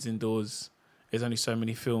got your kids indoors. There's only so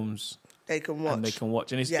many films they can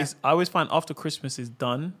watch. And it's I always find after Christmas is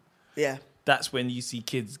done, that's when you see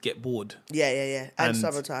kids get bored. Yeah. And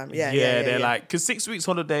summertime. They're like, because 6 weeks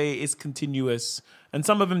holiday is continuous. And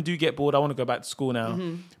some of them do get bored. I want to go back to school now.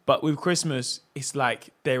 But with Christmas, it's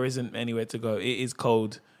like there isn't anywhere to go. It is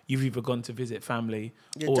cold. You've either gone to visit family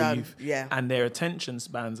You're done. And their attention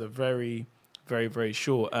spans are very, very, very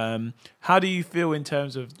short. How do you feel in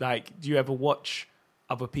terms of like, do you ever watch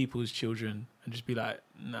other people's children and just be like,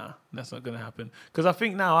 nah, that's not going to happen? Because I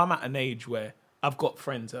think now I'm at an age where I've got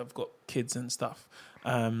friends, I've got kids and stuff.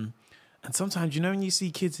 And sometimes, you know, when you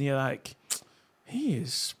see kids and you're like, he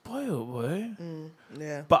is spoiled, boy.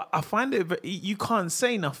 Yeah. But I find you can't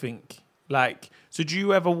say nothing. Like, so do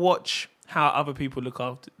you ever watch how other people look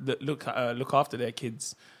after their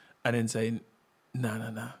kids and then say,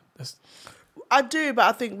 no, that's... I do, but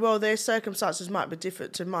I think, well, their circumstances might be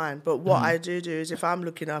different to mine. But what I do is if I'm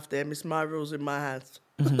looking after them, it's my rules in my hands.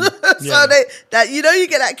 So you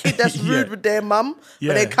get that kid that's rude with their mum,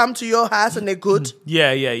 but they come to your house and they're good.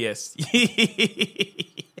 Yes.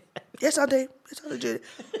 Yes, I do.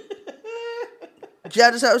 Do you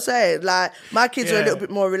understand what I'm saying? Like, my kids are a little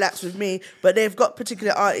bit more relaxed with me, but they've got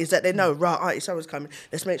particular aunties that they know, right, auntie someone's coming.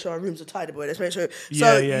 Let's make sure our rooms are tidy, boy. Let's make sure.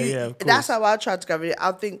 That's how I try to cover it.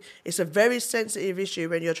 I think it's a very sensitive issue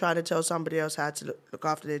when you're trying to tell somebody else how to look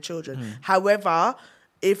after their children. However,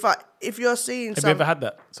 if you're seeing Have you ever had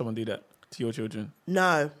that? Someone do that to your children?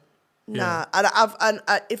 No. Nah. And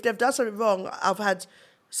if they've done something wrong, I've had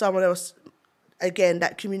someone else... Again,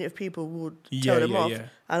 that community of people would tell them off,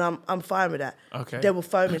 and I'm fine with that. Okay. They will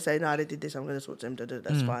phone me and say, "No, they did this. I'm going to talk to them.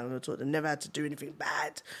 That's fine. I'm going to talk to them." Never had to do anything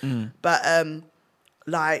bad, but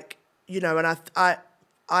like, you know, and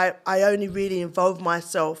I only really involve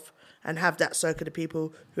myself and have that circle of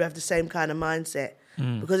people who have the same kind of mindset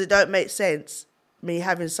because it don't make sense me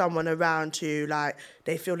having someone around who like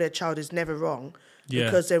they feel their child is never wrong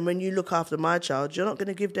because then when you look after my child, you're not going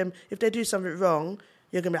to give them if they do something wrong.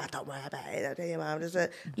 You're going to be like, don't worry about it. I'll tell your mum.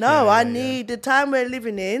 No, I need the time we're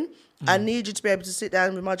living in. I need you to be able to sit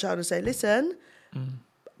down with my child and say, listen,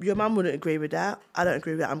 your mum wouldn't agree with that. I don't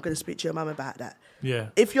agree with that. I'm going to speak to your mum about that. Yeah.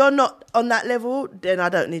 If you're not on that level, then I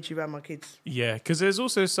don't need you around my kids. Yeah, because there's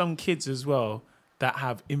also some kids as well that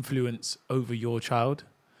have influence over your child.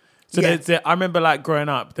 So I remember like growing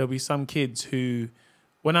up, there'll be some kids who,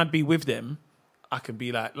 when I'd be with them, I could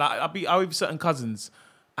be like I'll be with certain cousins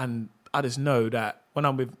and I just know that when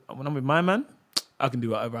I'm with my man, I can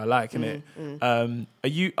do whatever I like, innit? Are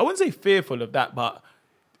you? I wouldn't say fearful of that, but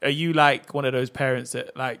are you like one of those parents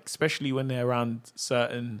that, like, especially when they're around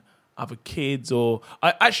certain other kids, or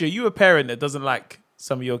actually, are you a parent that doesn't like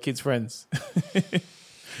some of your kids' friends?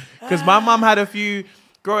 Because my mum had a few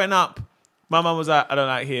growing up. My mum was like, I don't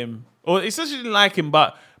like him, or it's not she didn't like him,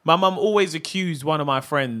 but my mum always accused one of my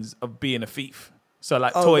friends of being a thief. So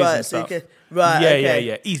like toys and stuff.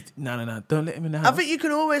 Yeah. He's no. Don't let him in the house. I think you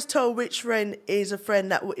can always tell which friend is a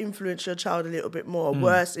friend that will influence your child a little bit more.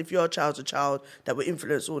 Worse, if your child's a child that will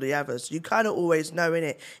influence all the others. You kind of always know,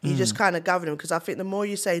 innit? You just kind of govern them because I think the more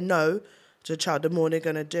you say no to a child, the more they're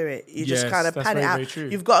going to do it. You just kind of pan it out.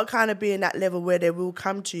 You've got to kind of be in that level where they will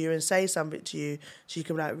come to you and say something to you. So you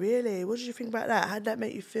can be like, really? What did you think about that? How did that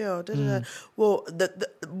make you feel? Well,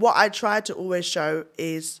 what I try to always show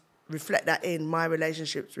is reflect that in my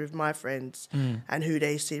relationships with my friends and who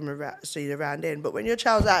they see around in. But when your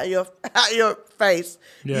child's out of your face,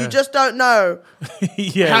 you just don't know. Do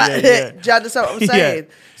you understand what I'm saying?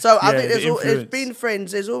 So I think there's been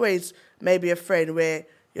friends. There's always maybe a friend where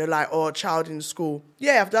you're like, or a child in school.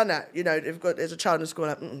 Yeah, I've done that. You know, there's a child in school,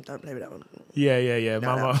 like, don't play with that one. Yeah.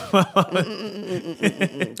 No,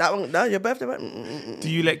 that one, no, your birthday one. Do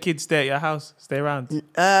you let kids stay at your house, stay around?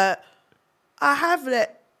 I have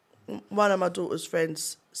let one of my daughter's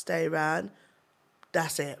friends stay around.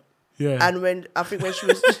 That's it. Yeah. And when she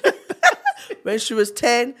was when she was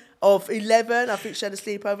 10, of 11. I think she had a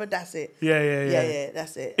sleepover. That's it. Yeah.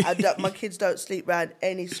 That's it. My kids don't sleep around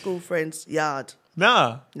any school friend's yard.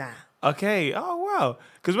 Nah. Nah. Okay. Oh wow.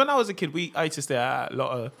 Because when I was a kid, I used to stay at a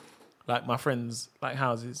lot of like my friends' like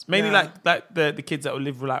houses, mainly like the kids that would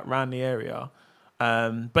live like around the area.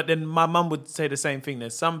 But then my mum would say the same thing.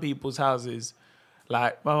 There's some people's houses,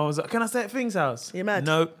 like my mum was like, "Can I stay at Thing's house?" You mad?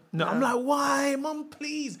 No. I'm like, "Why, mum?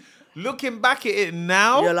 Please." Looking back at it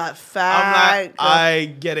now, you're like, I'm like,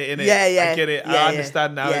 I get it, innit? Yeah. I get it. I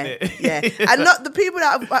understand now, innit? Yeah. And not the people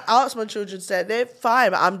that I've asked my children said they're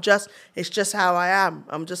fine. But it's just how I am.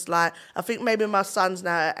 I'm just like, I think maybe my son's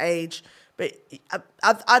now at age, but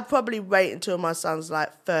I'd probably wait until my son's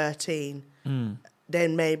like 13.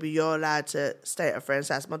 Then maybe you're allowed to stay at a friend's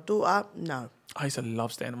house. My daughter, no. I used to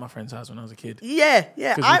love staying at my friend's house when I was a kid. Yeah.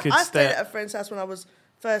 I stayed at a friend's house when I was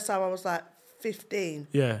I was like 15.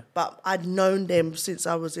 Yeah. But I'd known them since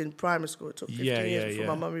I was in primary school. It took 15 years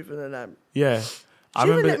before my mum even knew them. Yeah. She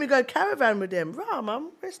even let me go caravan with them. Right,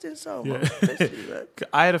 mum. Rest in soul, mum.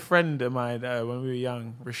 I had a friend of mine when we were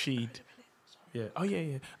young, Rashid. Yeah. Oh,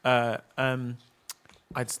 yeah.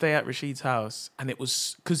 I'd stay at Rashid's house, and it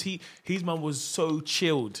was because his mum was so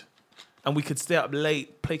chilled, and we could stay up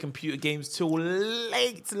late, play computer games till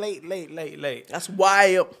late. That's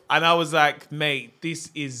wild. And I was like, mate,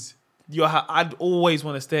 this is I'd always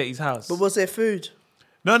want to stay at his house. But was there food?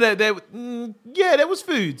 No, there was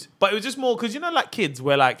food, but it was just more because like kids,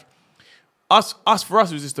 where like us for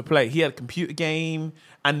us it was just to play. He had a computer game,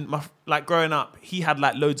 and growing up, he had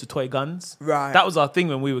like loads of toy guns. Right, that was our thing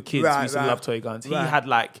when we were kids. We used to love toy guns. He had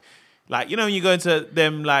like when you go into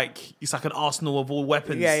them, like it's like an arsenal of all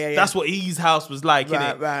weapons. Yeah. That's what his house was like.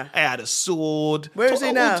 Right. He had a sword. Where is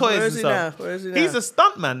he now? Where is he now? He's a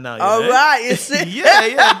stuntman now. Right, you see.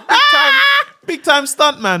 Yeah. Big time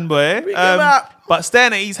stuntman, boy. But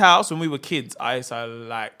staying at his house when we were kids, I was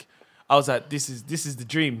like, this is the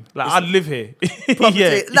dream. Like, I'd live here.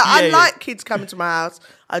 I like kids coming to my house.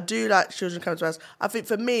 I do like children coming to my house. I think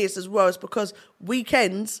for me, it's as well. It's because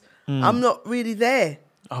weekends, I'm not really there.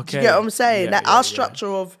 Okay. Do you get what I'm saying? Our structure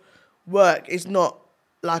of work is not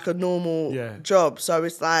like a normal job. So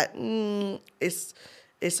it's like, it's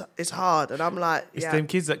hard. And I'm like, it's them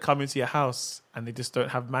kids that come into your house and they just don't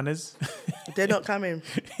have manners. They're not coming.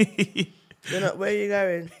 You're not. Where are you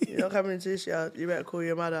going? You're not coming into this yard. You better call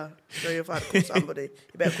your mother. Or your father. Call somebody.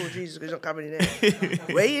 You better call Jesus because you're not coming in there.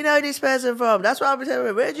 Where you know this person from? That's what I'll be telling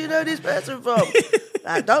you. Where do you know this person from?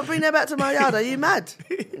 Like, don't bring them back to my yard. Are you mad?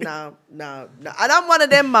 No. And I'm one of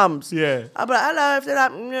them mums. Yeah. I'll be like, hello. If they're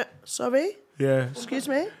like, sorry? Yeah. Excuse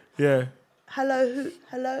me? Yeah. Hello,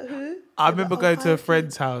 who? I remember going to a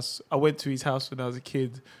friend's house. I went to his house when I was a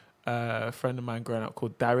kid. A friend of mine growing up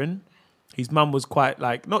called Darren. His mum was quite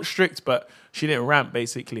like, not strict, but she didn't ramp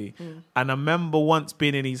basically. And I remember once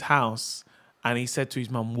being in his house and he said to his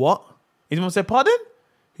mum, "What?" His mum said, "Pardon?"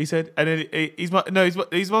 He said, and then his mum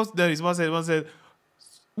said,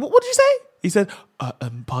 "What did you say?" He said,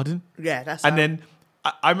 "Pardon?" Yeah, that's And then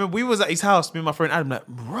I remember we was at his house, me and my friend Adam, like,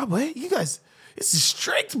 "Bruh, boy, you guys, this is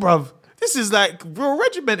strict, bruv. This is like real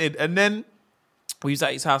regimented." And then we was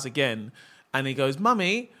at his house again and he goes,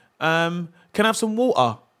 "Mummy, can I have some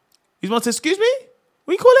water?" His mum said, "Excuse me?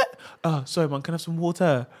 What do you call it?" "Oh, sorry, man, can I have some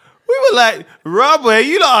water?" We were like, "Rob,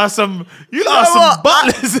 you lot are some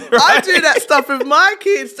butlers." Right? I do that stuff with my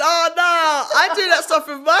kids. Oh no, I do that stuff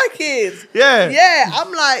with my kids. Yeah,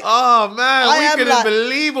 I'm like, oh man, we couldn't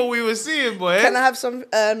believe what we were seeing, boy. Can I have some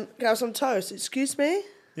toast? Excuse me.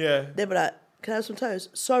 Yeah. They'd be like, "Can I have some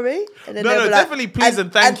toast?" Sorry. And then no, definitely please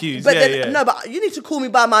and thank yous. But no, but you need to call me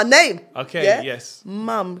by my name. Okay. Yeah? Yes.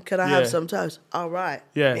 Mum, can I have some toast? All right.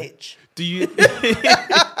 Yeah. Bitch. Do you?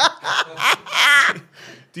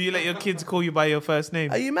 Do you let your kids call you by your first name?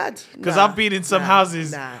 Are you mad? Because I've been in some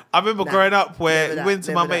houses. I remember growing up where we went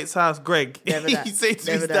to my mate's house, Greg. He said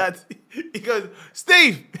to his dad, he goes,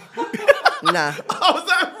 "Steve." Nah. I was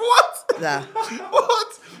like, "What?" Nah.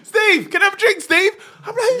 What? "Steve, can I have a drink, Steve?"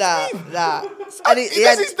 I'm like, "Steve." Nah. And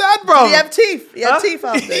that's his dad, bro. Did he have teeth? He had teeth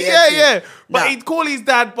after. Yeah. But he'd call his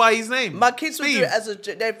dad by his name. My kids would do it as a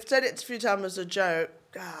joke. They've said it a few times as a joke.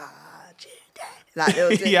 Like,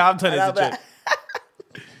 yeah, I'm telling you it's a joke.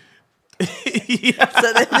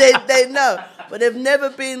 So they know, but they've never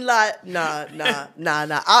been like, nah.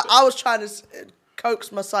 I was trying to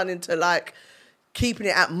coax my son into like keeping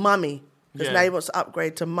it at mummy because now he wants to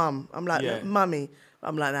upgrade to mum. I'm like, mummy.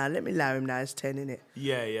 I'm like, nah, let me allow him now. It's 10, innit?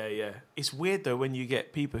 Yeah. It's weird though when you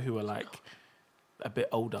get people who are like a bit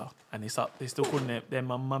older and they're still calling their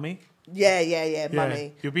mum mummy. Yeah,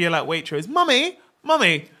 mummy. You'll be like waitress, mummy.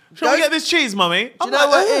 Shall we get this cheese, mummy? Do you know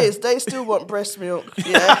what it is? They still want breast milk.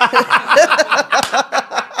 Yeah.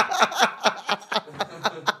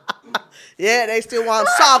 Yeah, they still want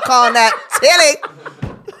sock on that tilly.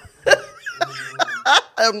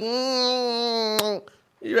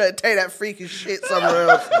 You better take that freaky shit somewhere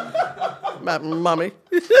else. About mummy.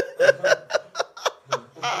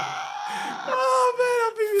 Oh,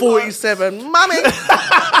 man, 47. Mummy.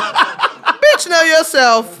 Bitch, know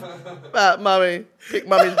yourself. About mummy. Pick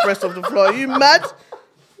mummy's breast off the floor. You mad?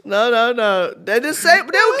 No. They just say,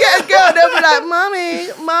 they'll get a girl. They'll be like,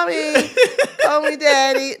 mommy, call me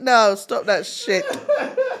daddy. No, stop that shit.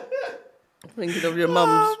 Thinking of your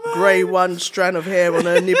mum's grey one strand of hair on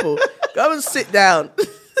her nipple. Go and sit down.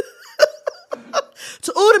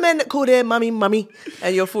 To all the men that call their mummy,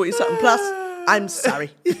 and you're 40-something plus, I'm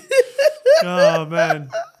sorry. Oh, man.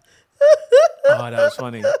 Oh, that was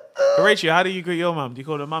funny. But Rachel, how do you greet your mum? Do you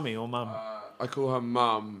call her mummy or mum? I call her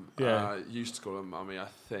mum. Yeah. Used to call her mummy, I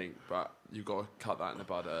think, but you've got to cut that in the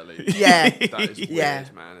bud early. Yeah. That is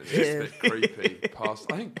weird, man. It's just a bit creepy.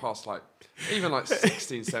 Past like, even like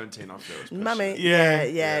 16, 17, I feel it's pushing. Mummy. it.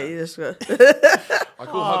 Yeah. You just got... I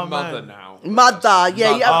call her mother now. Mother.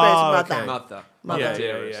 Yeah, you have okay. Mother. Mother.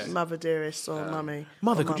 Dearest. Mother dearest or mummy.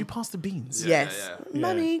 Mother, or could mum. you pass the beans? Yes. Yeah.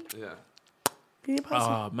 Mummy, Yeah. can you pass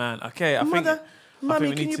Oh, man. Okay, I Mother, think... mummy,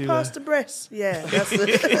 we can need you to, pass the breast? Yeah, that's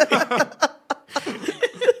it.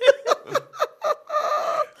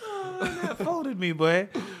 That folded me, boy.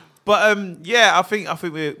 But yeah, I think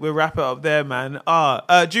we'll wrap it up there, man.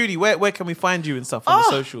 Judi, where can we find you and stuff on the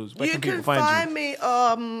socials? Where You can people can find find you? me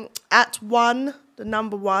at the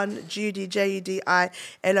number one, Judi,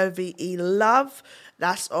 JUDI Love.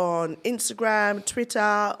 That's on Instagram,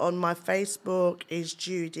 Twitter. On my Facebook is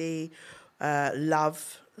Judi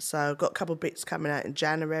Love. So I've got a couple bits coming out in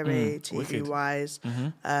January, TV-wise.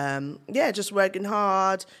 Yeah, just working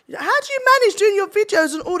hard. How do you manage doing your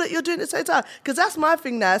videos and all that you're doing at the same time? Because that's my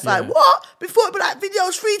thing now. It's like, what? Before it'd be like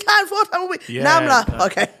videos 3 times, 4 times a week. Yeah, Now I'm like,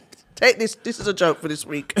 okay, take this. This is a joke for this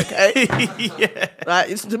week, okay? Yeah. Right,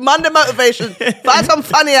 it's the Monday motivation. Find something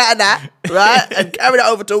funny out of that, right? And carry that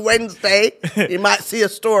over to Wednesday. You might see a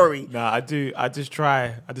story. Nah, I do. I just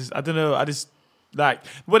try. I don't know. Like,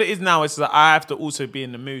 what it is now is that I have to also be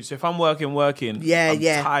in the mood. So if I'm working, I'm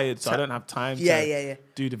tired, so I don't have time to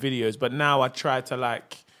do the videos. But now I try to,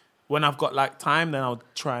 like, when I've got, like, time, then I'll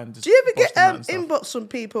try and just... Do you ever get bust them out and stuff. inbox from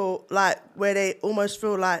people, like, where they almost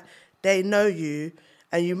feel like they know you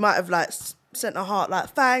and you might have, like, sent a heart, like,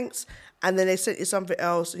 thanks, and then they sent you something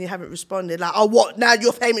else and you haven't responded, like, oh, what, now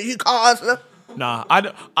you're famous, you can't answer? Nah, I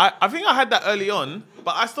think I had that early on,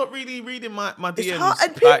 but I stopped really reading my DMs. It's hard,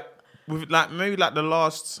 and with maybe the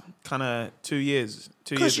last kind of 2 years.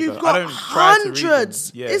 2 years ago. Because you've got I don't try to read them.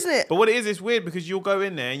 hundreds, Yeah. isn't it? But what it is, it's weird because you'll go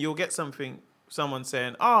in there and you'll get someone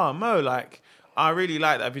saying, "Oh, Mo, like, I really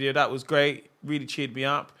like that video. That was great. Really cheered me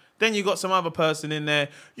up." Then you got some other person in there.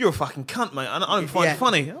 You're a fucking cunt, mate. I don't find it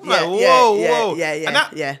funny. I'm like, whoa. And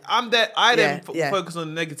I'm there. I then focus on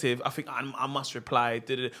the negative. I think I must reply.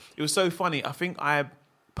 It was so funny. I think I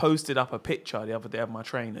posted up a picture the other day of my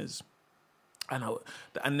trainers.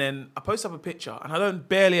 And then I post up a picture, and I don't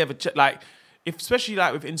barely ever check, like, especially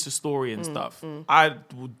like with Insta Story and stuff, I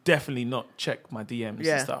will definitely not check my DMs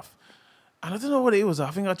and stuff. And I don't know what it was. I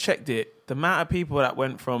think I checked it. The amount of people that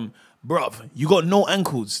went from, bruv, you got no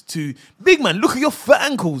ankles, to, big man, look at your fat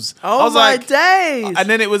ankles. Oh, I was my days. And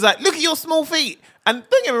then it was like, look at your small feet. And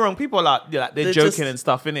don't get me wrong, people are like, they're joking and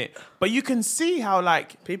stuff, innit? But you can see how,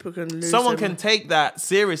 like, people can lose someone them. can take that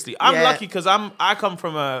seriously. I'm lucky because I come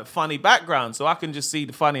from a funny background, so I can just see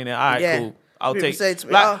the funny in it. All right, cool. I'll people take. Say to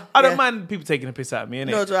me, like, I don't mind people taking a piss out of me,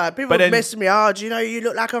 innit? No, it's all right. People messing me, oh, do you know you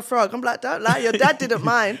look like a frog? I'm like, don't lie, your dad didn't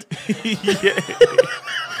mind.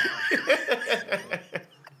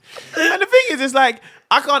 And the thing is, it's like,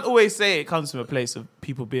 I can't always say it comes from a place of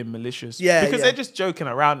people being malicious. Because they're just joking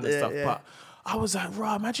around and stuff. But I was like,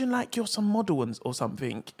 right, imagine like you're some model or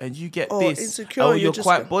something and you get this. Insecure, or you're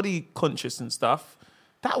quite body conscious and stuff.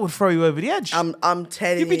 That would throw you over the edge. I'm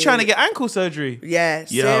telling you. You'd be trying to get ankle surgery. Yeah,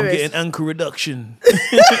 I'm getting ankle reduction.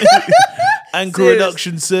 Ankle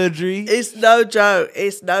reduction surgery. It's no joke.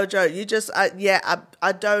 It's no joke. You just, I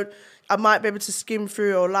might be able to skim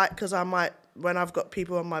through or because I might, when I've got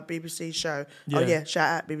people on my BBC show. Shout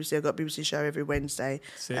out BBC. I've got BBC show every Wednesday,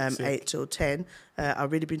 8 till 10.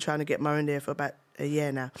 I've really been trying to get Mo in there for about a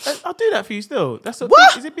year now. I'll do that for you still. That's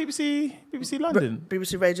What? Is it BBC London?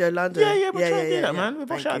 BBC Radio London. Yeah, we'll try and do that, man. We'll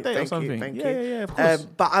push out a date or something. Thank you. Yeah, of course.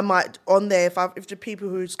 But I might, on there, if the people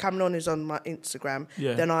who's coming on is on my Instagram,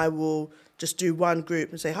 then I will just do one group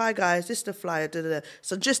and say, hi guys, this is the flyer,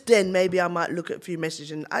 So just then, maybe I might look at a few messages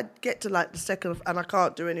and I get to like the second and I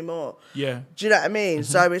can't do any more. Yeah. Do you know what I mean?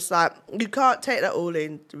 So it's like, you can't take that all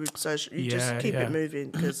in with social, you just keep it moving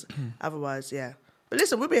because otherwise, But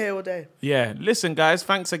listen, we'll be here all day. Yeah. Listen, guys,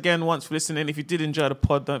 thanks again once for listening. If you did enjoy the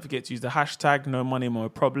pod, don't forget to use the hashtag No Money, More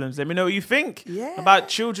Problems. Let me know what you think about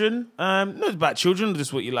children. Not about children,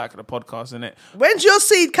 just what you like of the podcast, innit? When's your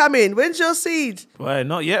seed coming? When's your seed? Boy,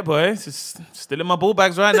 not yet, boy. It's still in my ball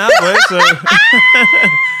bags right now, boy. So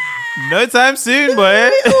no time soon, boy.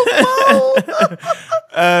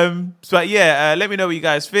 But let me know what you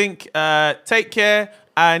guys think. Take care.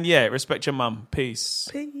 And respect your mum. Peace.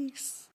 Peace.